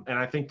 and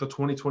I think the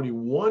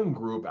 2021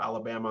 group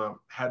Alabama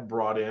had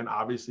brought in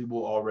obviously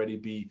will already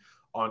be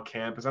on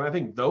campus. And I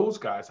think those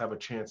guys have a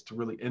chance to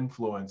really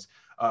influence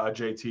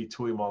JT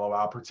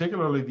Tuimoloau,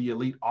 particularly the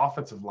elite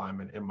offensive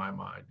linemen in my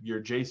mind,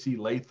 your JC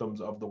Lathams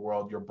of the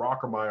world, your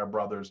Brockermeyer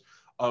brothers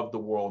of the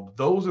world.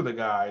 Those are the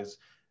guys,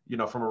 you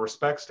know, from a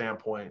respect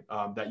standpoint,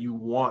 that you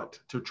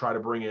want to try to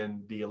bring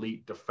in the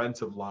elite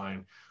defensive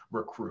line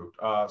recruit.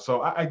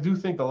 So I do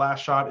think the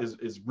last shot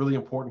is really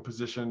important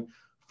position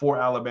for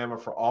Alabama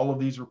for all of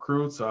these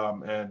recruits.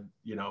 And,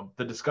 you know,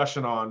 the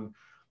discussion on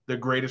the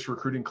greatest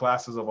recruiting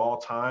classes of all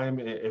time,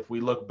 if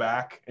we look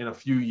back in a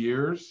few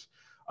years,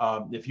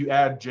 if you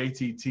add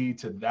JTT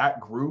to that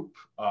group,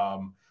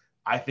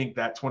 I think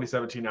that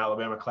 2017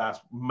 Alabama class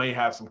may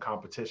have some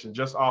competition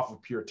just off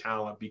of pure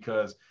talent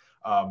because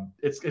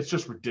it's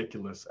just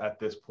ridiculous at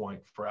this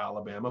point for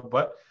Alabama.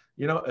 But,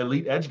 you know,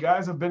 elite edge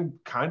guys have been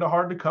kind of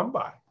hard to come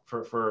by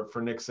for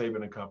Nick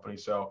Saban and company.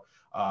 So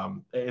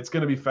it's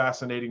going to be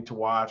fascinating to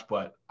watch,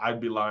 but I'd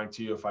be lying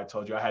to you if I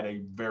told you I had a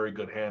very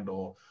good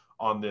handle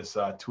on this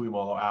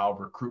Tuimoloau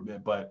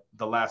recruitment, but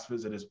the last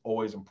visit is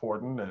always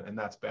important, and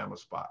that's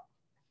Bama's spot.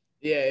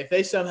 Yeah, if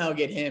they somehow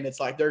get him,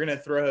 it's like they're going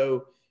to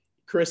throw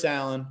Chris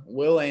Allen,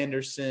 Will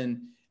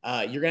Anderson.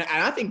 And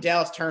I think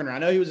Dallas Turner. I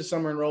know he was a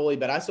summer enrollee,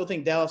 but I still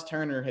think Dallas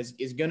Turner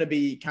is going to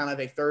be kind of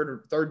a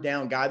third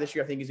down guy this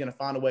year. I think he's going to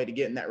find a way to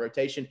get in that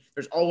rotation.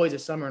 There's always a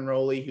summer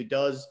enrollee who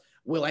does.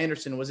 Will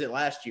Anderson was it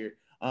last year,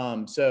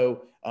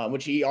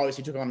 which he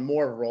obviously took on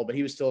more of a role, but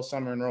he was still a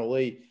summer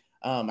enrollee.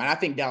 And I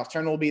think Dallas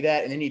Turner will be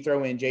that. And then you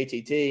throw in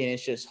JTT, and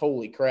it's just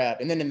holy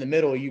crap. And then in the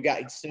middle, you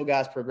got still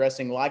guys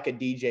progressing like a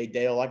DJ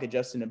Dale, like a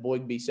Justin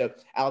Eboigbe. So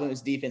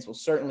Alabama's defense will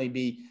certainly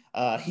be,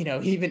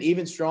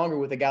 even stronger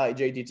with a guy like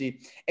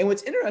JTT. And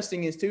what's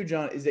interesting is too,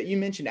 John, is that you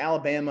mentioned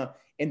Alabama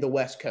in the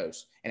West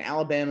Coast and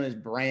Alabama's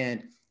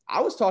brand.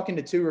 I was talking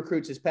to two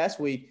recruits this past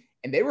week,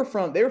 and they were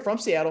from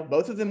Seattle.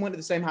 Both of them went to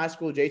the same high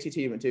school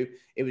JTT went to.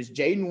 It was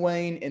Jaden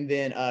Wayne and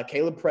then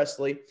Caleb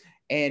Presley.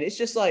 And it's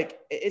just like,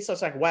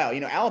 wow,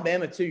 you know,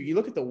 Alabama too, you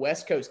look at the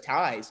West Coast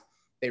ties,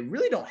 they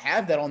really don't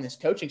have that on this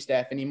coaching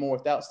staff anymore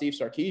without Steve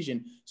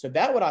Sarkisian. So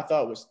that I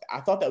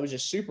thought that was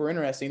just super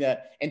interesting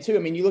and two, I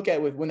mean, you look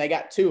at when they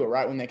got Tua,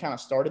 right? When they kind of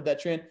started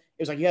that trend, it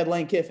was like you had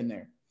Lane Kiffin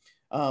there.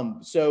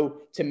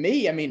 So to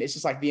me, I mean, it's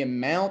just like the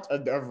amount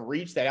of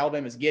reach that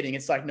Alabama's getting.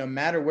 It's like no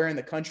matter where in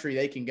the country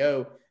they can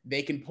go,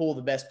 they can pull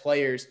the best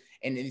players.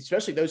 And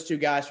especially those two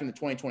guys from the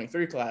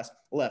 2023 class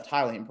left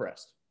highly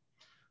impressed.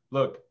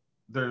 Look,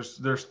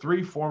 there's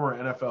three former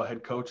NFL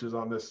head coaches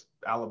on this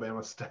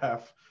Alabama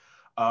staff.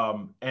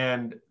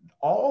 And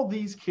all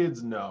these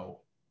kids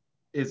know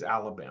is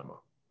Alabama.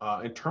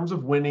 In terms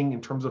of winning,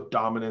 in terms of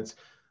dominance,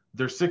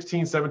 they're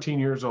 16, 17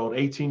 years old,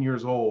 18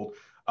 years old.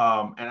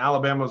 And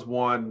Alabama's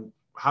won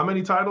how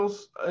many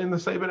titles in the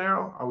Saban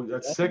era? Are we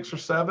at 6 or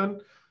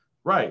 7?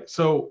 Right.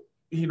 So,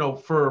 you know,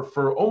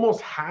 for almost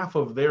half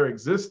of their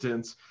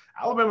existence,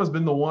 Alabama's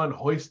been the one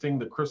hoisting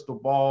the crystal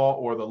ball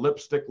or the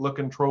lipstick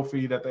looking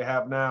trophy that they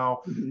have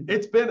now. Mm-hmm.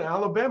 It's been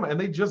Alabama, and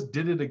they just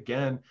did it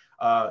again,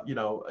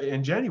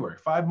 in January,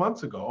 5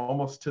 months ago,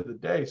 almost to the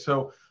day.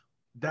 So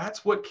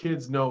that's what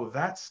kids know.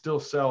 That still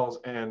sells.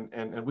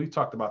 And we've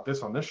talked about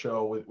this on this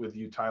show with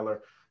you,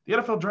 Tyler, the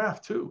NFL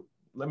draft too.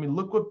 I mean,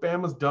 look what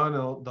Bama's done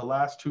in the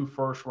last 2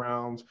 first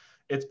rounds.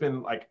 It's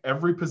been like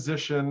every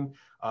position.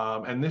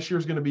 And this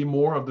year's going to be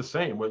more of the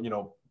same with,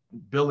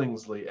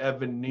 Billingsley,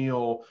 Evan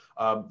Neal,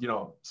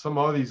 some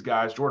of these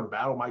guys, Jordan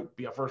Battle might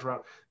be a first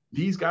round.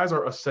 These guys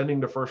are ascending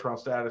to first round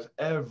status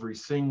every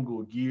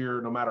single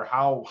year, no matter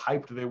how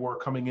hyped they were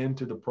coming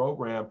into the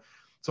program.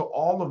 So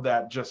all of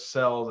that just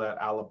sells at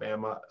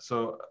Alabama.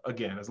 So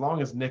again, as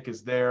long as Nick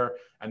is there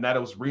and that it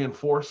was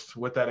reinforced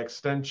with that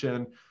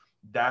extension,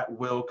 that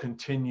will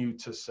continue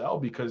to sell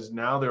because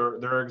now there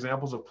are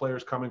examples of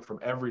players coming from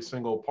every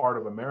single part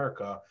of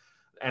America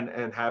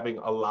and having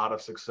a lot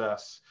of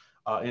success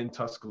in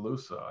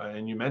Tuscaloosa.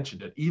 And you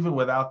mentioned it, even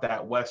without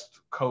that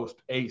West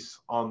Coast ace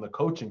on the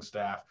coaching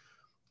staff,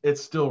 it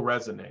still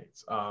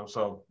resonates.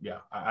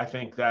 I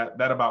think that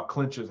about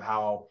clinches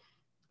how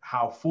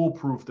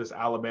foolproof this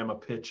Alabama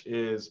pitch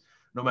is,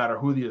 no matter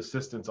who the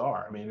assistants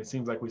are. I mean, it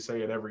seems like we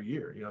say it every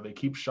year. They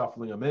keep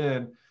shuffling them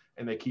in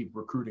and they keep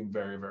recruiting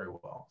very, very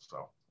well.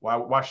 So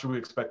Why should we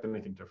expect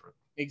anything different?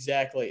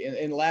 Exactly.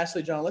 And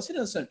lastly, John, let's hit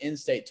on some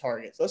in-state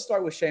targets. Let's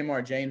start with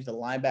Shamar James, the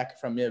linebacker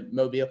from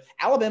Mobile.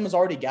 Alabama's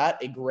already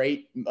got a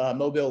great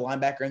Mobile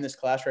linebacker in this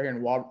class right here,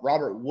 and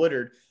Robert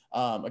Woodard,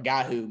 a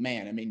guy who,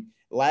 man, I mean,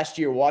 last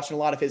year watching a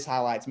lot of his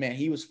highlights, man,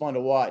 he was fun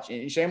to watch.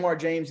 And Shamar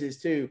James is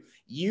too.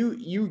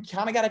 You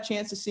kind of got a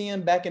chance to see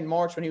him back in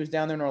March when he was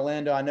down there in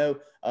Orlando. I know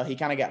he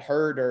kind of got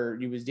hurt or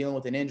he was dealing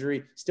with an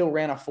injury, still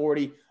ran a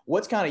 40.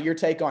 What's kind of your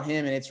take on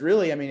him? And it's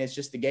really, I mean, it's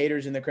just the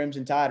Gators and the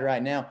Crimson Tide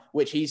right now,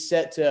 which he's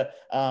set to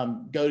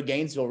go to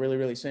Gainesville really,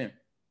 really soon.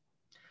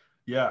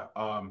 Yeah,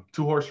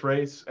 two-horse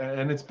race,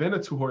 and it's been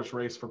a two-horse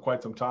race for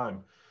quite some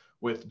time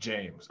with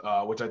James,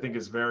 which I think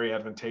is very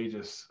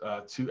advantageous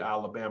to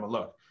Alabama.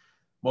 Look,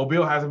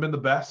 Mobile hasn't been the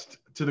best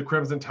to the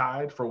Crimson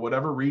Tide for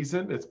whatever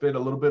reason. It's been a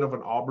little bit of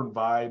an Auburn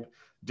vibe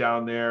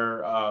down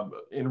there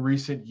in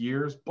recent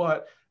years,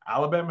 but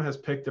Alabama has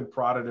picked and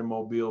prodded in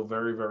Mobile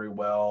very, very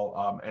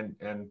well.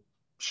 And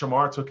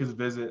Shamar took his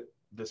visit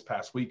this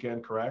past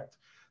weekend, correct?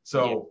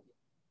 So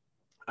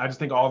I just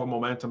think all the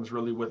momentum is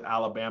really with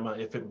Alabama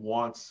if it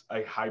wants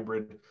a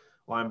hybrid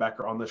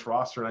linebacker on this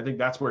roster. And I think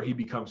that's where he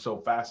becomes so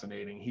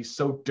fascinating. He's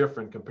so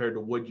different compared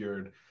to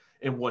Woodyard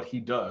in what he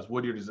does.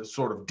 Woodyard is a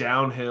sort of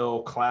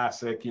downhill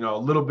classic, a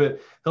little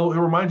bit, he'll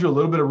remind you a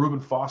little bit of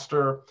Reuben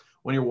Foster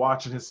when you're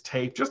watching his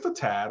tape, just a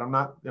tad. I'm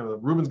not,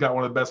 Reuben's got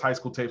one of the best high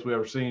school tapes we've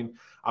ever seen.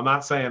 I'm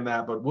not saying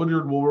that, but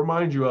Woodyard will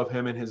remind you of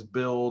him in his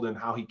build and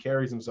how he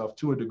carries himself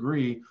to a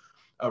degree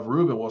of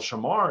Reuben. Well,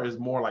 Shamar is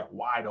more like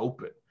wide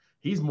open.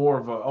 He's more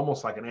of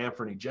almost like an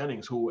Anthony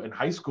Jennings, who in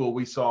high school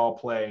we saw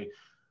play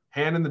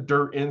hand in the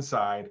dirt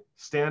inside,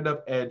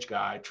 stand-up edge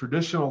guy,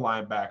 traditional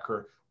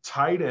linebacker,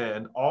 tight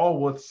end, all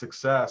with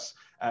success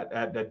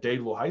at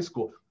Dadeville High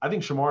School. I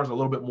think Shamar is a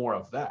little bit more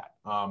of that.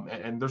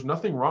 And there's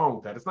nothing wrong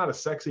with that. It's not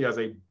as sexy as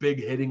a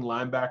big hitting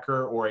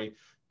linebacker or a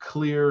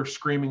clear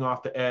screaming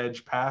off the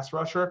edge pass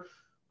rusher.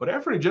 But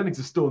Anthony Jennings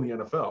is still in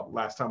the NFL,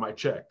 last time I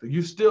checked.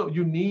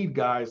 You need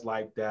guys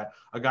like that,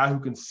 a guy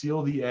who can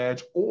seal the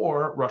edge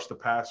or rush the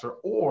passer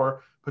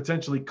or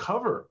potentially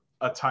cover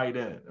a tight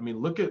end. I mean,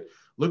 look at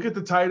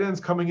the tight ends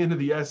coming into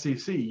the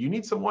SEC. You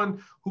need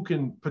someone who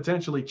can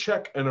potentially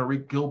check an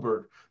Arik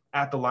Gilbert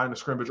at the line of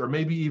scrimmage, or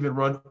maybe even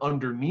run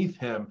underneath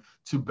him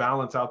to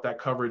balance out that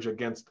coverage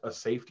against a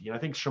safety. And I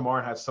think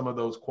Shamar has some of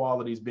those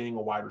qualities, being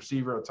a wide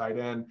receiver, a tight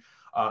end,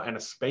 and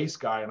a space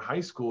guy in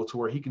high school, to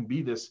where he can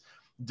be this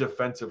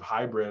defensive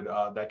hybrid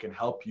that can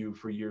help you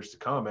for years to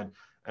come.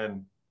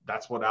 And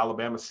that's what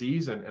Alabama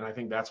sees. And I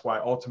think that's why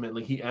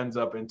ultimately he ends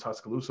up in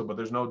Tuscaloosa. But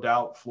there's no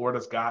doubt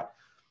Florida's got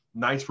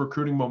nice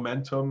recruiting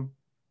momentum.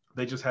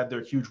 They just had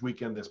their huge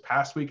weekend this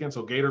past weekend.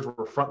 So Gators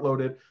were front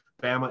loaded.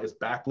 Bama is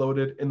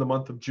backloaded in the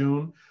month of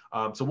June.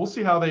 So we'll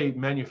see how they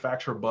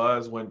manufacture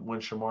buzz when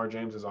Shamar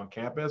James is on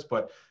campus.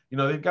 But,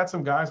 they've got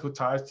some guys with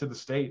ties to the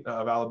state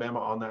of Alabama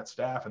on that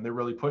staff, and they're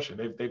really pushing.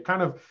 They've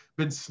kind of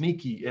been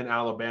sneaky in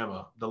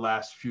Alabama the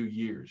last few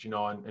years,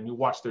 and you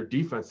watch their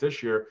defense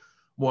this year.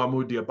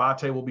 Mohamoud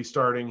Diabate will be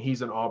starting.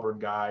 He's an Auburn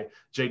guy.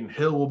 Jaden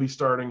Hill will be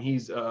starting.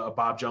 He's a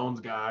Bob Jones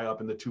guy up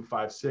in the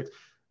 256.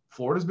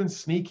 Florida's been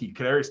sneaky.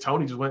 Kadarius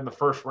Toney just went in the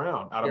first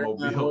round out of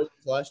Mobile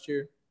last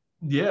year.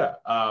 Yeah,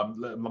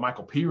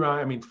 Michael Pirine.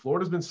 I mean,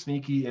 Florida's been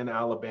sneaky in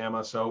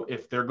Alabama. So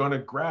if they're going to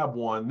grab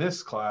one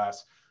this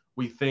class,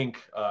 we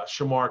think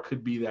Shamar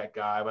could be that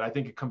guy. But I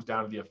think it comes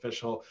down to the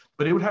official.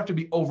 But it would have to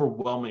be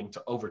overwhelming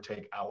to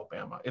overtake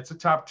Alabama. It's a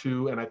top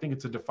two, and I think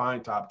it's a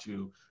defined top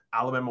two.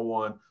 Alabama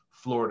 1,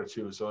 Florida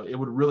 2. So it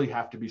would really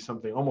have to be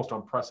something almost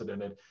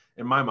unprecedented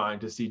in my mind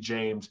to see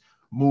James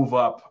move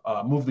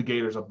the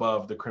Gators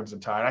above the Crimson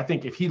Tide. I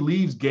think if he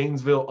leaves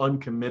Gainesville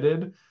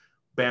uncommitted,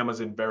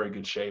 Bama's in very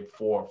good shape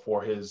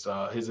for his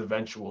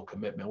eventual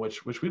commitment,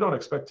 which we don't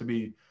expect to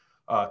be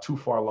too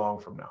far along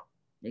from now.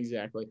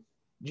 Exactly.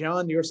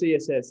 John Garcia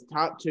says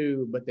top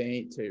two, but they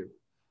ain't two.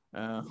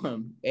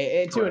 And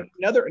to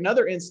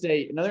another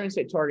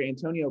in-state target,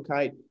 Antonio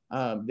Kite,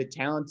 the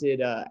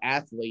talented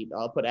athlete.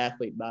 I'll put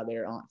athlete by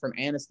there from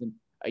Anniston.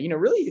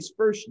 Really his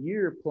first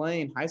year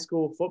playing high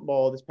school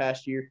football this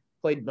past year.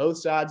 Played both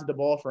sides of the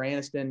ball for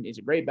Anniston. He's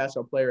a great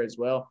basketball player as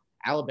well.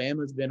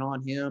 Alabama's been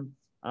on him.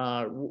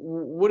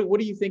 What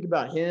do you think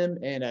about him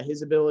and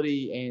his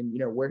ability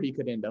and, where he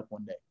could end up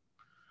one day?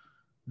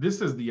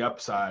 This is the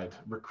upside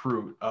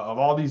recruit of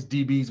all these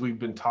DBs we've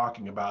been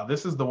talking about.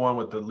 This is the one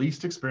with the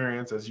least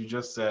experience, as you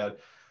just said,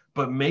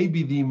 but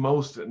maybe the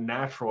most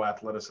natural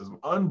athleticism.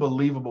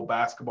 Unbelievable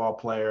basketball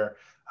player,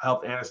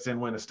 helped Anniston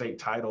win a state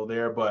title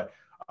there, but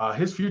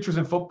his future's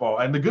in football.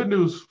 And the good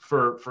news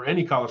for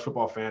any college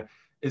football fan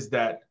is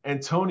that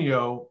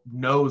Antonio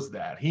knows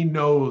that. He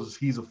knows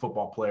he's a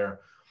football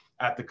player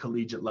at the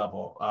collegiate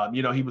level.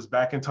 He was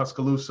back in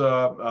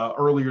Tuscaloosa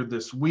earlier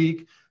this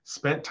week,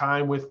 spent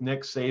time with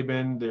Nick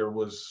Saban. There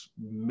was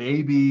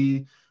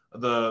maybe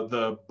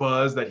the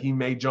buzz that he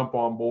may jump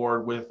on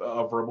board with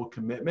a verbal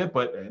commitment,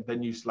 but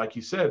then like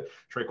you said,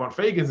 Traquan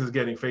Fagans is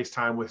getting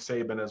FaceTime with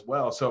Saban as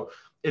well. So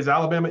is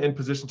Alabama in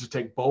position to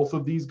take both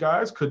of these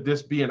guys? Could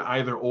this be an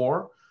either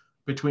or?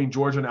 between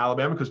Georgia and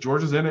Alabama, because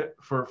Georgia's in it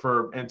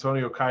for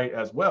Antonio Kite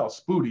as well.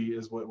 Spooty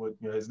is what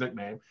his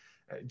nickname.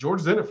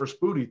 Georgia's in it for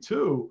Spooty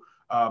too.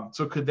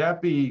 So could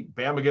that be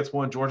Bama gets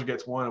one, Georgia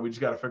gets one, and we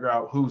just got to figure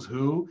out who's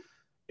who?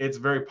 It's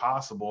very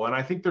possible. And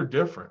I think they're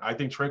different. I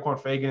think Traquan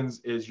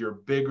Fagans is your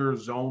bigger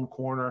zone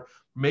corner,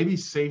 maybe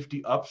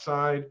safety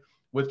upside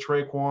with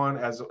Traquan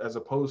as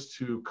opposed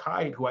to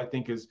Kite, who I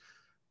think is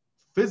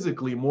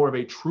physically more of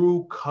a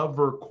true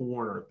cover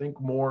corner. Think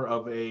more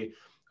of a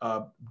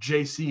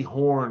J.C.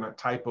 Horn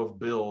type of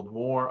build,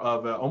 more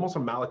of almost a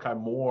Malachi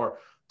Moore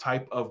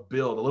type of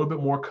build, a little bit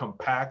more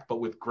compact, but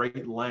with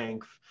great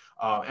length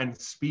and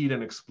speed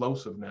and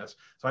explosiveness.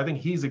 So I think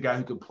he's a guy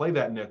who could play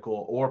that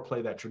nickel or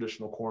play that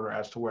traditional corner,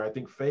 as to where I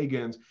think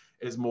Fagans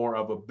is more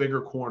of a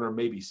bigger corner,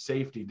 maybe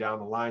safety down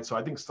the line. So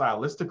I think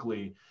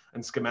stylistically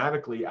and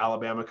schematically,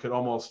 Alabama could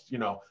almost,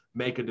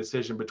 make a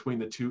decision between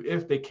the two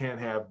if they can't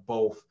have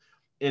both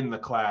in the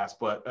class.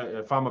 But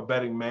if I'm a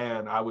betting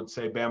man, I would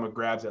say Bama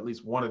grabs at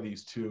least one of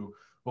these two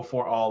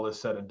before all is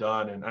said and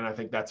done. And I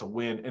think that's a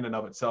win in and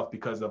of itself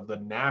because of the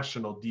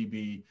national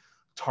DB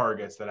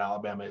targets that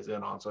Alabama is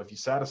in on. So if you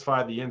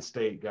satisfy the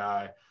in-state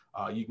guy,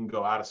 you can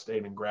go out of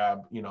state and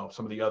grab,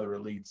 some of the other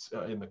elites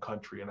in the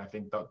country. And I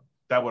think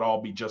that would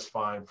all be just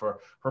fine for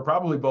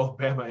probably both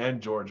Bama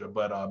and Georgia,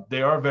 but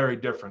they are very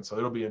different. So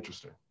it'll be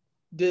interesting.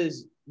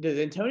 Does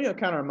Antonio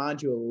kind of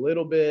remind you a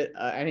little bit?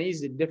 And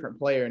he's a different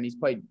player, and he's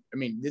played. I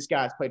mean, this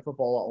guy's played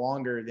football a lot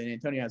longer than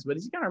Antonio has. But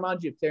does he kind of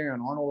remind you of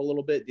Terrion Arnold a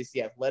little bit? Just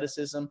the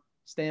athleticism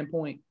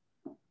standpoint.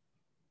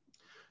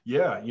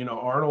 Yeah,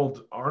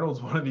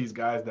 Arnold's one of these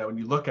guys that when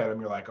you look at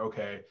him, you're like,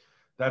 okay,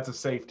 that's a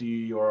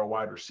safety or a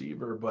wide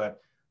receiver,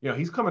 but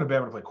he's coming to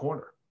Bama to play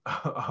corner,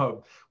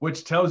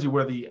 which tells you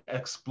where the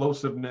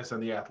explosiveness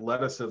and the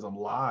athleticism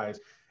lies.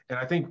 And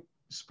I think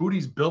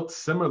Spooty's built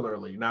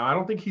similarly. Now, I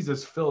don't think he's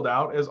as filled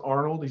out as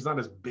Arnold. He's not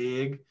as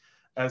big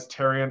as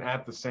Terrion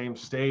at the same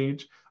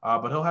stage,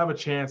 but he'll have a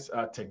chance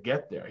to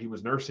get there. He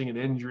was nursing an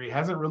injury,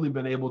 hasn't really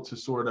been able to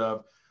sort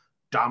of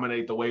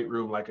dominate the weight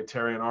room like a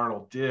Terrion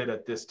Arnold did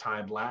at this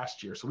time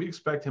last year. So we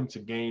expect him to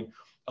gain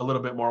a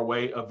little bit more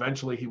weight.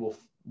 Eventually, he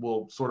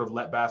will sort of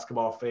let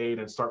basketball fade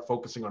and start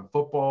focusing on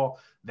football.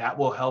 That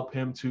will help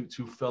him to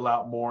fill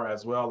out more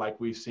as well, like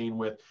we've seen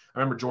with, I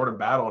remember Jordan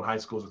Battle in high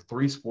school was a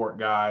 3-sport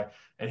guy,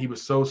 and he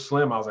was so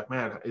slim. I was like,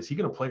 man, is he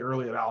going to play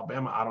early at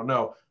Alabama? I don't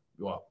know.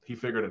 Well, he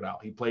figured it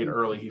out. He played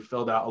early. He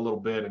filled out a little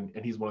bit, and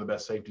he's one of the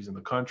best safeties in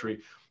the country.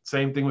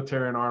 Same thing with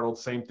Terrion Arnold.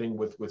 Same thing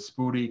with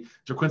Spooty.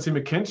 JaQuincy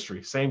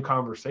McKinstry, same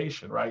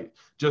conversation, right?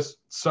 Just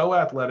so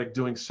athletic,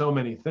 doing so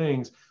many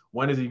things.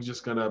 When is he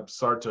just going to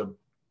start to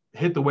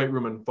hit the weight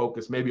room and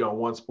focus maybe on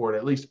one sport,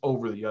 at least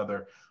over the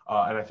other?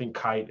 And I think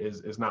Kite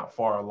is not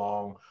far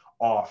along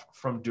off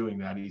from doing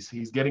that.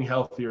 He's getting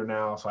healthier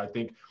now, so I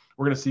think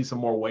we're going to see some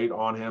more weight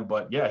on him.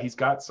 But, yeah, he's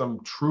got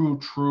some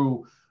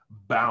true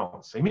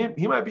bounce. I mean,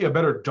 he might be a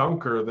better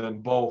dunker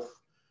than both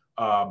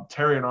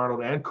Terrion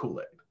Arnold and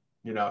Kool-Aid.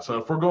 So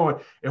if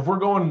we're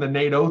going the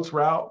Nate Oates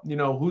route,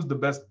 who's the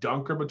best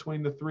dunker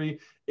between the three?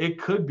 It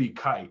could be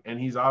Kite, and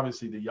he's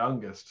obviously the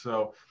youngest.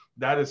 So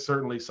that is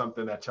certainly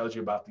something that tells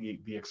you about the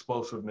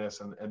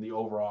explosiveness and the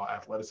overall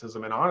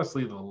athleticism, and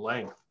honestly the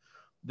length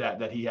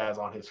that he has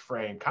on his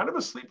frame. Kind of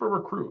a sleeper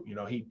recruit.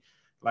 He,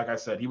 like I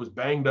said, he was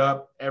banged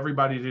up.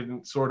 Everybody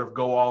didn't sort of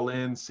go all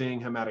in seeing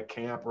him at a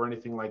camp or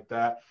anything like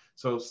that.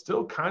 So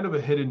still kind of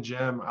a hidden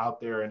gem out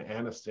there in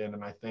Anniston.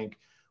 And I think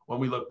when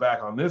we look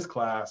back on this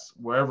class,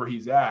 wherever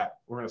he's at,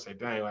 we're going to say,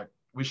 dang, like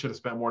we should have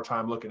spent more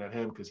time looking at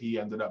him because he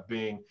ended up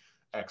being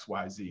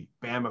XYZ.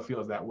 Bama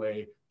feels that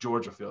way.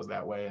 Georgia feels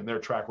that way. And their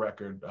track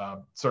record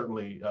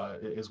certainly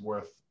is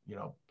worth,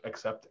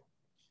 accepting.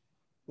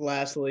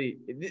 Lastly,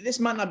 this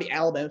might not be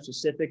Alabama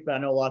specific, but I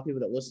know a lot of people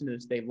that listen to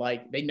this, they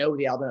know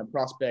the Alabama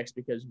prospects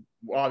because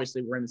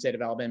obviously we're in the state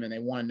of Alabama and they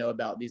want to know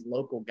about these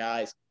local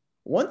guys.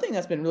 One thing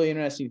that's been really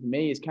interesting to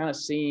me is kind of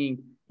seeing,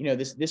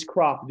 this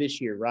crop this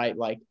year, right?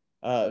 Like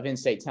of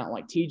in-state talent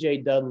like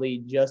TJ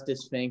Dudley,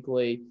 Justice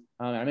Finkley.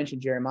 I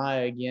mentioned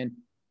Jeremiah again.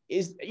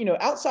 Is,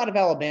 outside of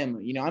Alabama,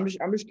 I'm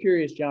just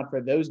curious, John,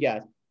 for those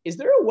guys, is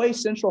there a way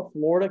Central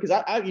Florida? Because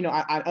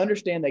I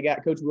understand they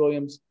got Coach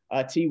Williams,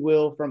 T.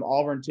 Will from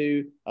Auburn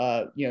too.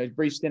 His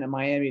brief stint at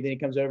Miami, then he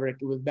comes over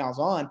with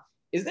Malzahn.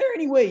 Is there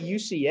any way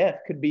UCF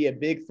could be a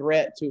big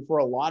threat for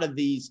a lot of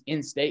these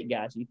in-state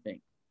guys? You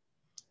think?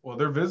 Well,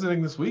 they're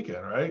visiting this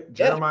weekend, right?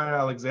 Yeah. Jeremiah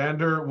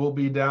Alexander will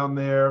be down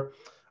there.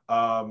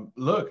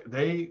 Look,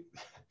 they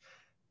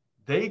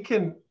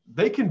can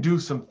do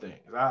some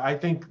things. I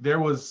think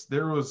there's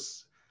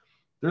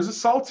a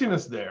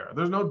saltiness there.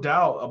 There's no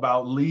doubt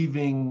about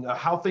leaving,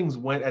 how things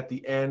went at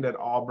the end at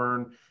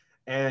Auburn.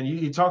 And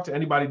you talk to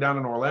anybody down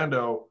in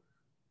Orlando,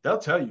 they'll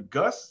tell you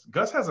Gus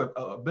has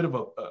a bit of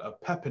a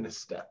pep in his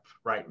step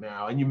right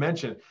now. And you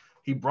mentioned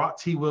he brought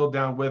T. Will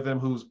down with him,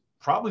 who's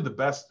probably the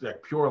best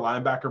pure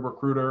linebacker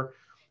recruiter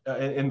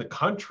in the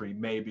country,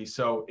 maybe.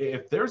 So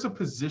if there's a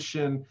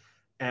position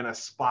and a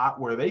spot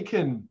where they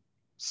can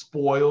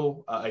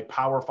spoil a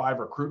Power 5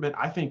 recruitment,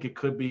 I think it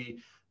could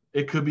be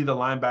the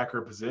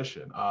linebacker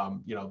position.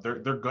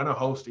 They're going to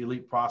host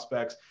elite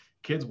prospects.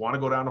 kids want to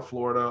go down to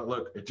Florida.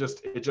 Look, it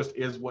just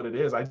is what it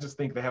is. I just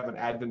think they have an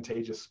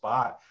advantageous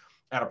spot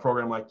at a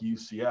program like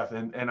UCF.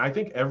 And I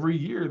think every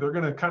year they're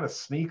going to kind of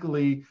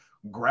sneakily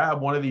grab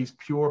one of these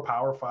pure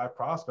Power 5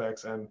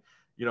 prospects. And,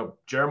 you know,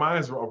 Jeremiah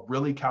is a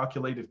really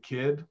calculated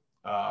kid.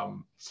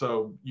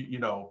 So, you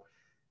know,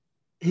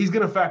 he's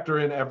going to factor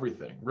in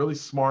everything. Really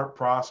smart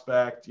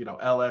prospect, you know,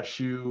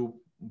 LSU,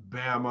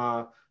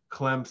 Bama,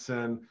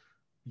 Clemson,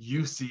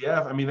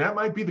 UCF. I mean, that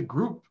might be the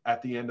group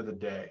at the end of the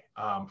day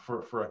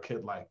for a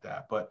kid like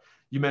that. But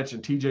you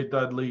mentioned TJ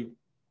Dudley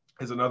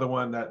is another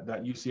one that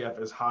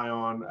UCF is high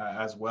on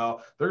as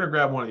well. They're going to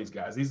grab one of these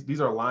guys.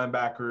 These are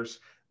linebackers.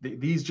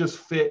 These just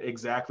fit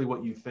exactly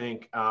what you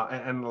think.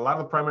 And a lot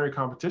of the primary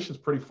competition is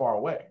pretty far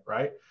away,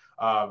 right?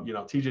 You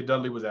know, TJ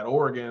Dudley was at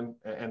Oregon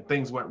and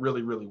things went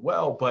really, really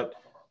well. But,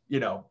 you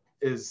know,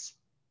 is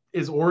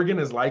Oregon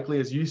as likely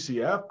as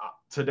UCF?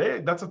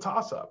 Today, that's a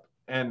toss-up.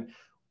 And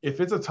if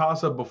it's a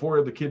toss-up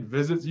before the kid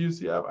visits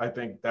UCF, I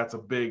think that's a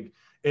big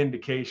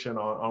indication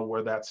on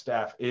where that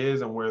staff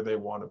is and where they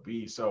want to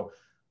be. So,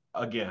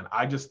 again,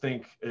 I just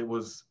think it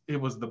was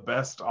the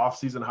best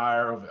offseason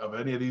hire of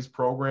any of these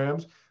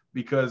programs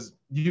because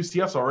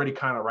UCF's already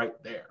kind of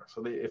right there.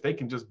 So if they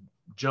can just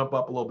jump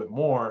up a little bit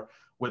more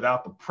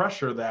without the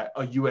pressure that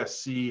a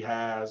USC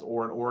has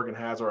or an Oregon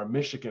has or a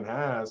Michigan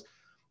has,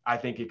 I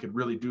think it could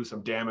really do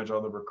some damage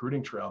on the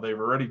recruiting trail. They've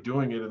already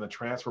doing it in the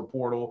transfer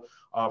portal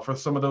for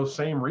some of those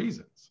same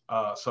reasons.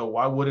 So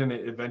why wouldn't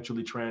it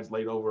eventually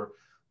translate over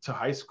to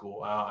high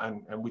school?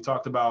 And we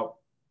talked about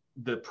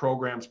the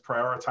programs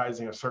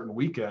prioritizing a certain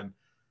weekend.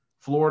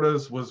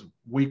 Florida's was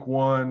week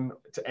 1,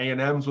 to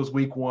A&M's was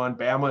week 1.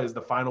 Bama is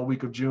the final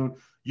week of June.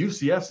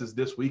 UCF's is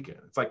this weekend.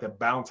 It's like the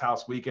bounce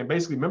house weekend.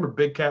 Basically, remember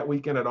Big Cat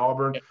weekend at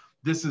Auburn? Yep.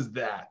 This is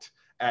that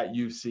at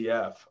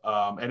UCF,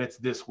 and it's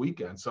this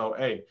weekend. So,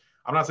 hey,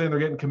 I'm not saying they're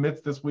getting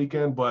commits this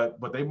weekend, but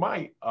they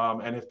might.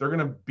 And if they're going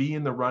to be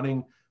in the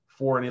running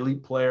for an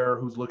elite player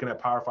who's looking at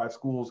Power 5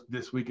 schools,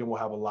 this weekend will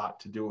have a lot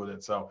to do with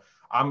it. So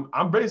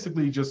I'm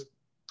basically just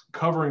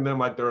covering them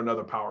like they're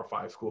another Power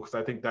 5 school because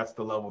I think that's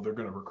the level they're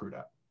going to recruit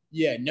at.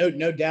 Yeah,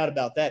 no doubt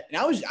about that. And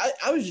I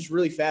was just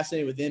really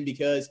fascinated with them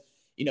because,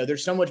 you know,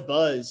 there's so much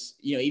buzz,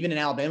 you know, even in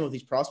Alabama with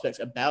these prospects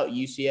about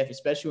UCF,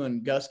 especially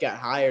when Gus got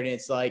hired. And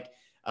it's like,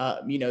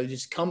 you know,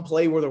 just come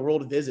play where the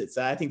world visits.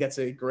 I think that's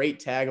a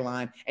great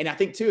tagline. And I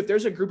think, too, if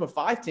there's a group of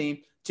 5 team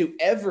to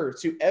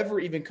ever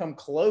even come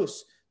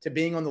close to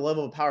being on the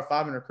level of Power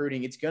 5 in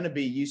recruiting, it's going to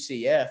be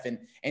UCF.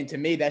 And to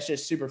me, that's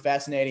just super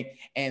fascinating.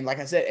 And like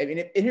I said, I mean,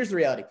 and here's the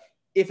reality.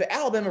 If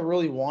Alabama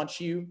really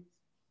wants you,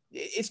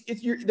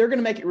 they're going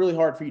to make it really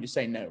hard for you to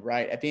say no,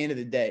 right? At the end of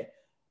the day.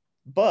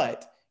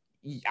 But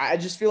I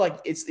just feel like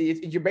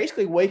you're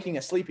basically waking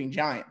a sleeping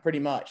giant pretty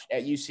much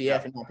at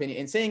UCF, in my opinion.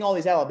 And seeing all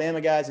these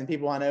Alabama guys and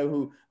people I know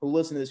who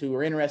listen to this, who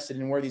are interested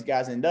in where these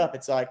guys end up,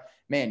 it's like,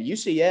 man,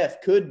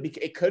 UCF could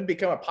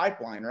become a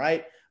pipeline,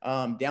 right?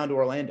 Down to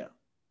Orlando.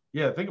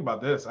 Yeah, think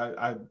about this.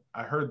 I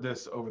heard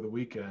this over the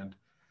weekend.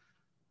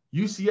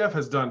 UCF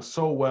has done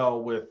so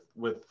well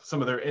with some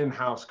of their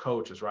in-house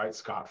coaches, right?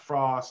 Scott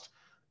Frost,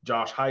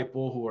 Josh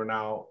Heupel, who are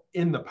now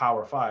in the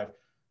Power 5.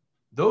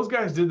 Those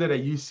guys did that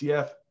at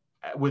UCF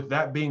with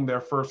that being their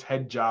first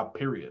head job,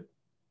 period.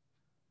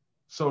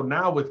 So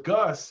now with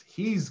Gus,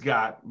 he's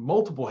got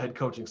multiple head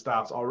coaching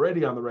stops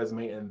already on the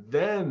resume and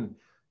then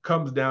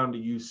comes down to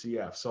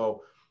UCF.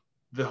 So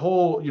the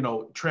whole, you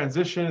know,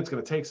 transition, it's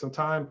going to take some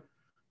time.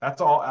 That's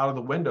all out of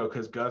the window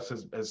because Gus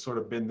has sort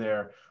of been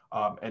there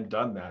and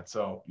done that.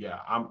 So, yeah,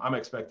 I'm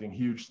expecting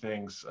huge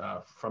things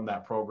from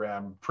that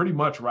program pretty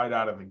much right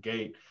out of the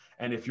gate.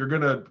 And if you're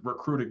going to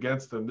recruit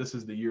against them, this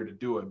is the year to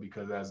do it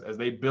because as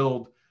they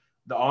build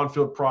the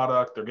on-field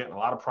product, they're getting a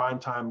lot of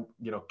primetime,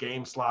 you know,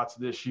 game slots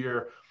this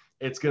year.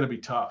 It's going to be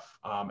tough.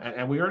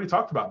 And we already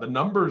talked about the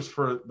numbers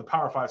for the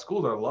Power 5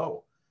 schools are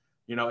low.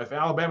 You know, if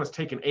Alabama's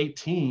taken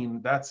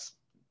 18, that's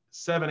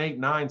 7, 8,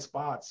 9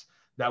 spots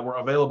that were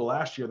available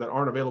last year that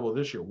aren't available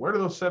this year. Where do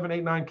those 7,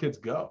 8, 9 kids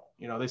go?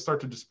 You know, they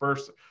start to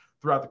disperse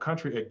throughout the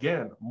country.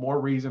 Again,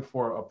 more reason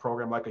for a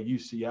program like a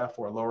UCF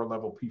or a lower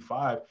level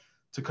P5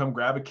 to come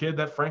grab a kid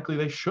that frankly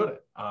they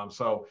shouldn't.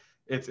 So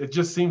it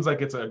just seems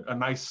like it's a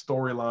nice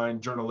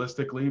storyline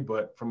journalistically,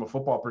 but from a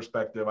football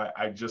perspective,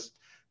 I just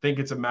think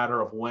it's a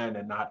matter of when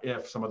and not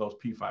if some of those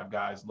P5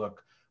 guys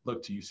look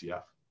to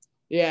UCF.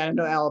 Yeah, I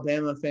know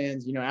Alabama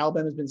fans, you know,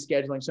 Alabama's been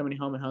scheduling so many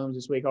home and homes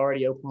this week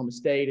already, Oklahoma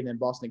State and then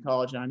Boston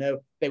College. And I know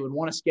they would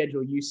want to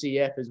schedule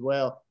UCF as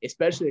well,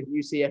 especially if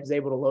UCF is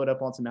able to load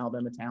up on some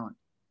Alabama talent.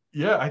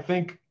 Yeah, I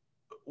think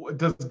 –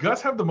 does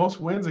Gus have the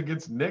most wins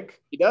against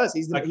Nick? He does.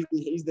 He's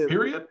the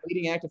period?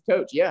 leading active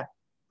coach, yeah.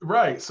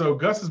 Right. So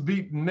Gus has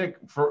beaten Nick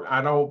for,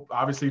 I know,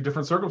 obviously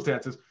different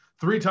circumstances,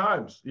 3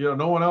 times. You know,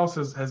 no one else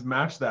has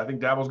matched that. I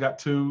think Dabo's got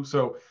 2.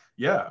 So,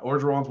 yeah,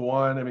 Orgeron's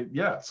 1. I mean,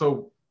 yeah.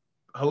 So,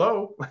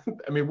 hello.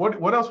 I mean,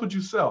 what else would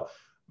you sell?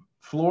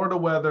 Florida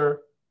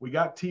weather. We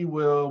got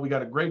T-Will. We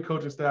got a great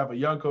coaching staff, a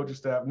young coaching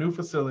staff, new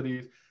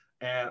facilities.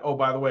 And, oh,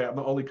 by the way, I'm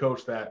the only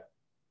coach that,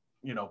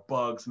 you know,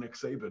 bugs Nick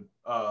Saban.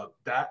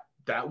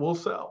 That will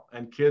sell.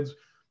 And kids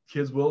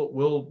kids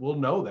will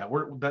know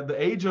that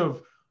the age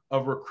of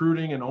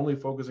recruiting and only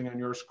focusing on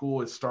your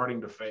school is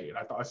starting to fade.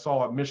 I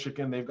saw at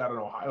Michigan, they've got an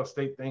Ohio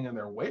State thing in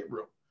their weight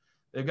room.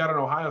 They've got an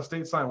Ohio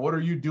State sign. What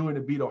are you doing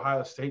to beat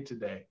Ohio State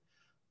today?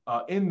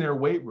 In their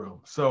weight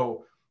room.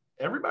 So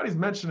everybody's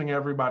mentioning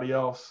everybody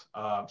else.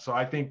 So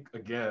I think,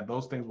 again,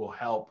 those things will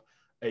help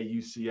a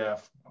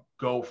UCF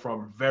go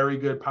from very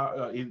good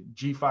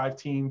G5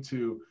 team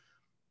to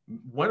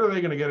when are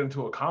they going to get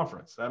into a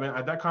conference? I mean,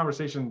 that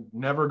conversation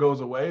never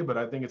goes away, but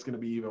I think it's going to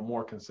be even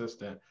more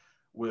consistent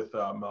with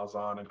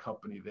Malzahn and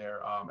company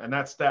there. And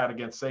that stat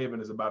against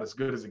Saban is about as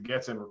good as it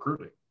gets in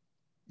recruiting.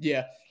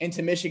 Yeah. And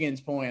to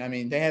Michigan's point, I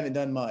mean, they haven't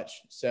done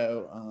much.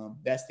 So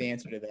that's the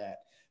answer to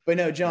that. But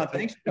no, John,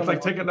 thanks for coming.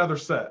 It's like take another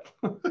set.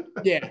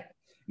 Yeah.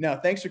 No,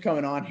 thanks for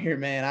coming on here,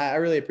 man. I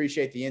really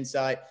appreciate the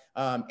insight.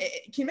 Can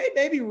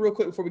maybe real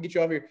quick before we get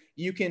you off here,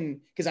 you can,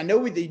 because I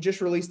know they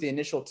just released the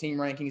initial team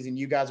rankings and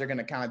you guys are going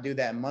to kind of do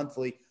that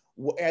monthly.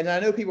 And I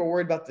know people are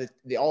worried about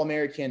the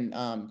All-American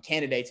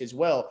candidates as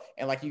well.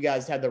 And like you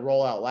guys had the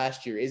rollout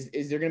last year. Is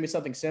there going to be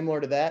something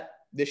similar to that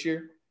this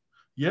year?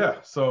 Yeah.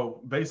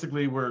 So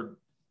basically we're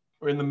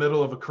in the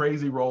middle of a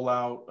crazy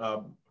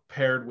rollout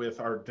paired with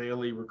our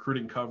daily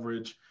recruiting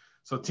coverage.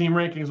 So team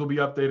rankings will be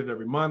updated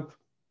every month.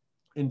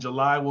 In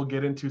July, we'll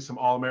get into some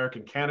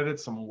All-American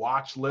candidates, some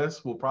watch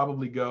lists. We'll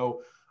probably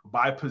go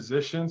by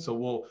position. So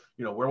we'll,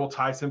 where will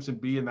Ty Simpson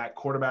be in that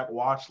quarterback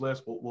watch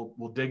list?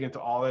 We'll dig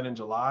into all that in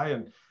July.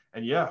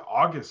 And yeah,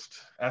 August,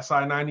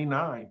 SI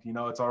 99,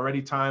 it's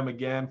already time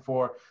again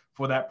for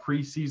that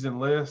preseason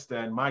list.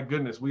 And my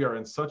goodness, we are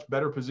in such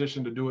better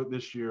position to do it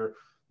this year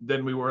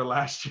than we were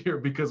last year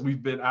because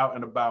we've been out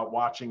and about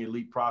watching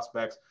elite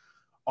prospects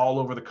all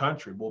over the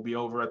country. We'll be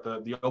over at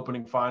the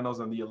opening finals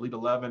and the Elite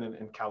 11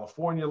 in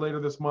California later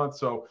this month.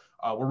 So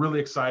we're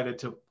really excited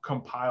to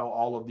compile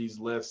all of these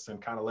lists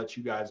and kind of let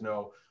you guys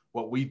know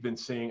what we've been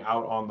seeing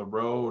out on the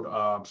road.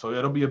 So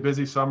it'll be a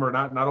busy summer,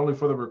 not only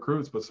for the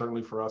recruits, but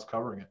certainly for us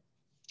covering it.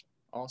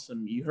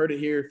 Awesome. You heard it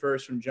here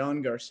first from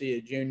John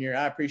Garcia Jr.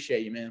 I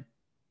appreciate you, man.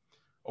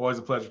 Always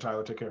a pleasure,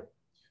 Tyler. Take care.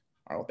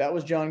 All right, that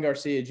was John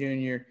Garcia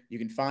Jr. You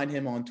can find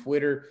him on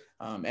Twitter.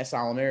 SI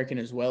All-American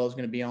as well is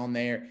going to be on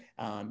there.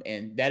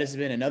 And that has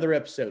been another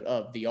episode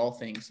of the All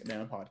Things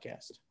Bama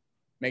podcast.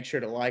 Make sure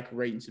to like,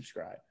 rate, and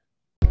subscribe.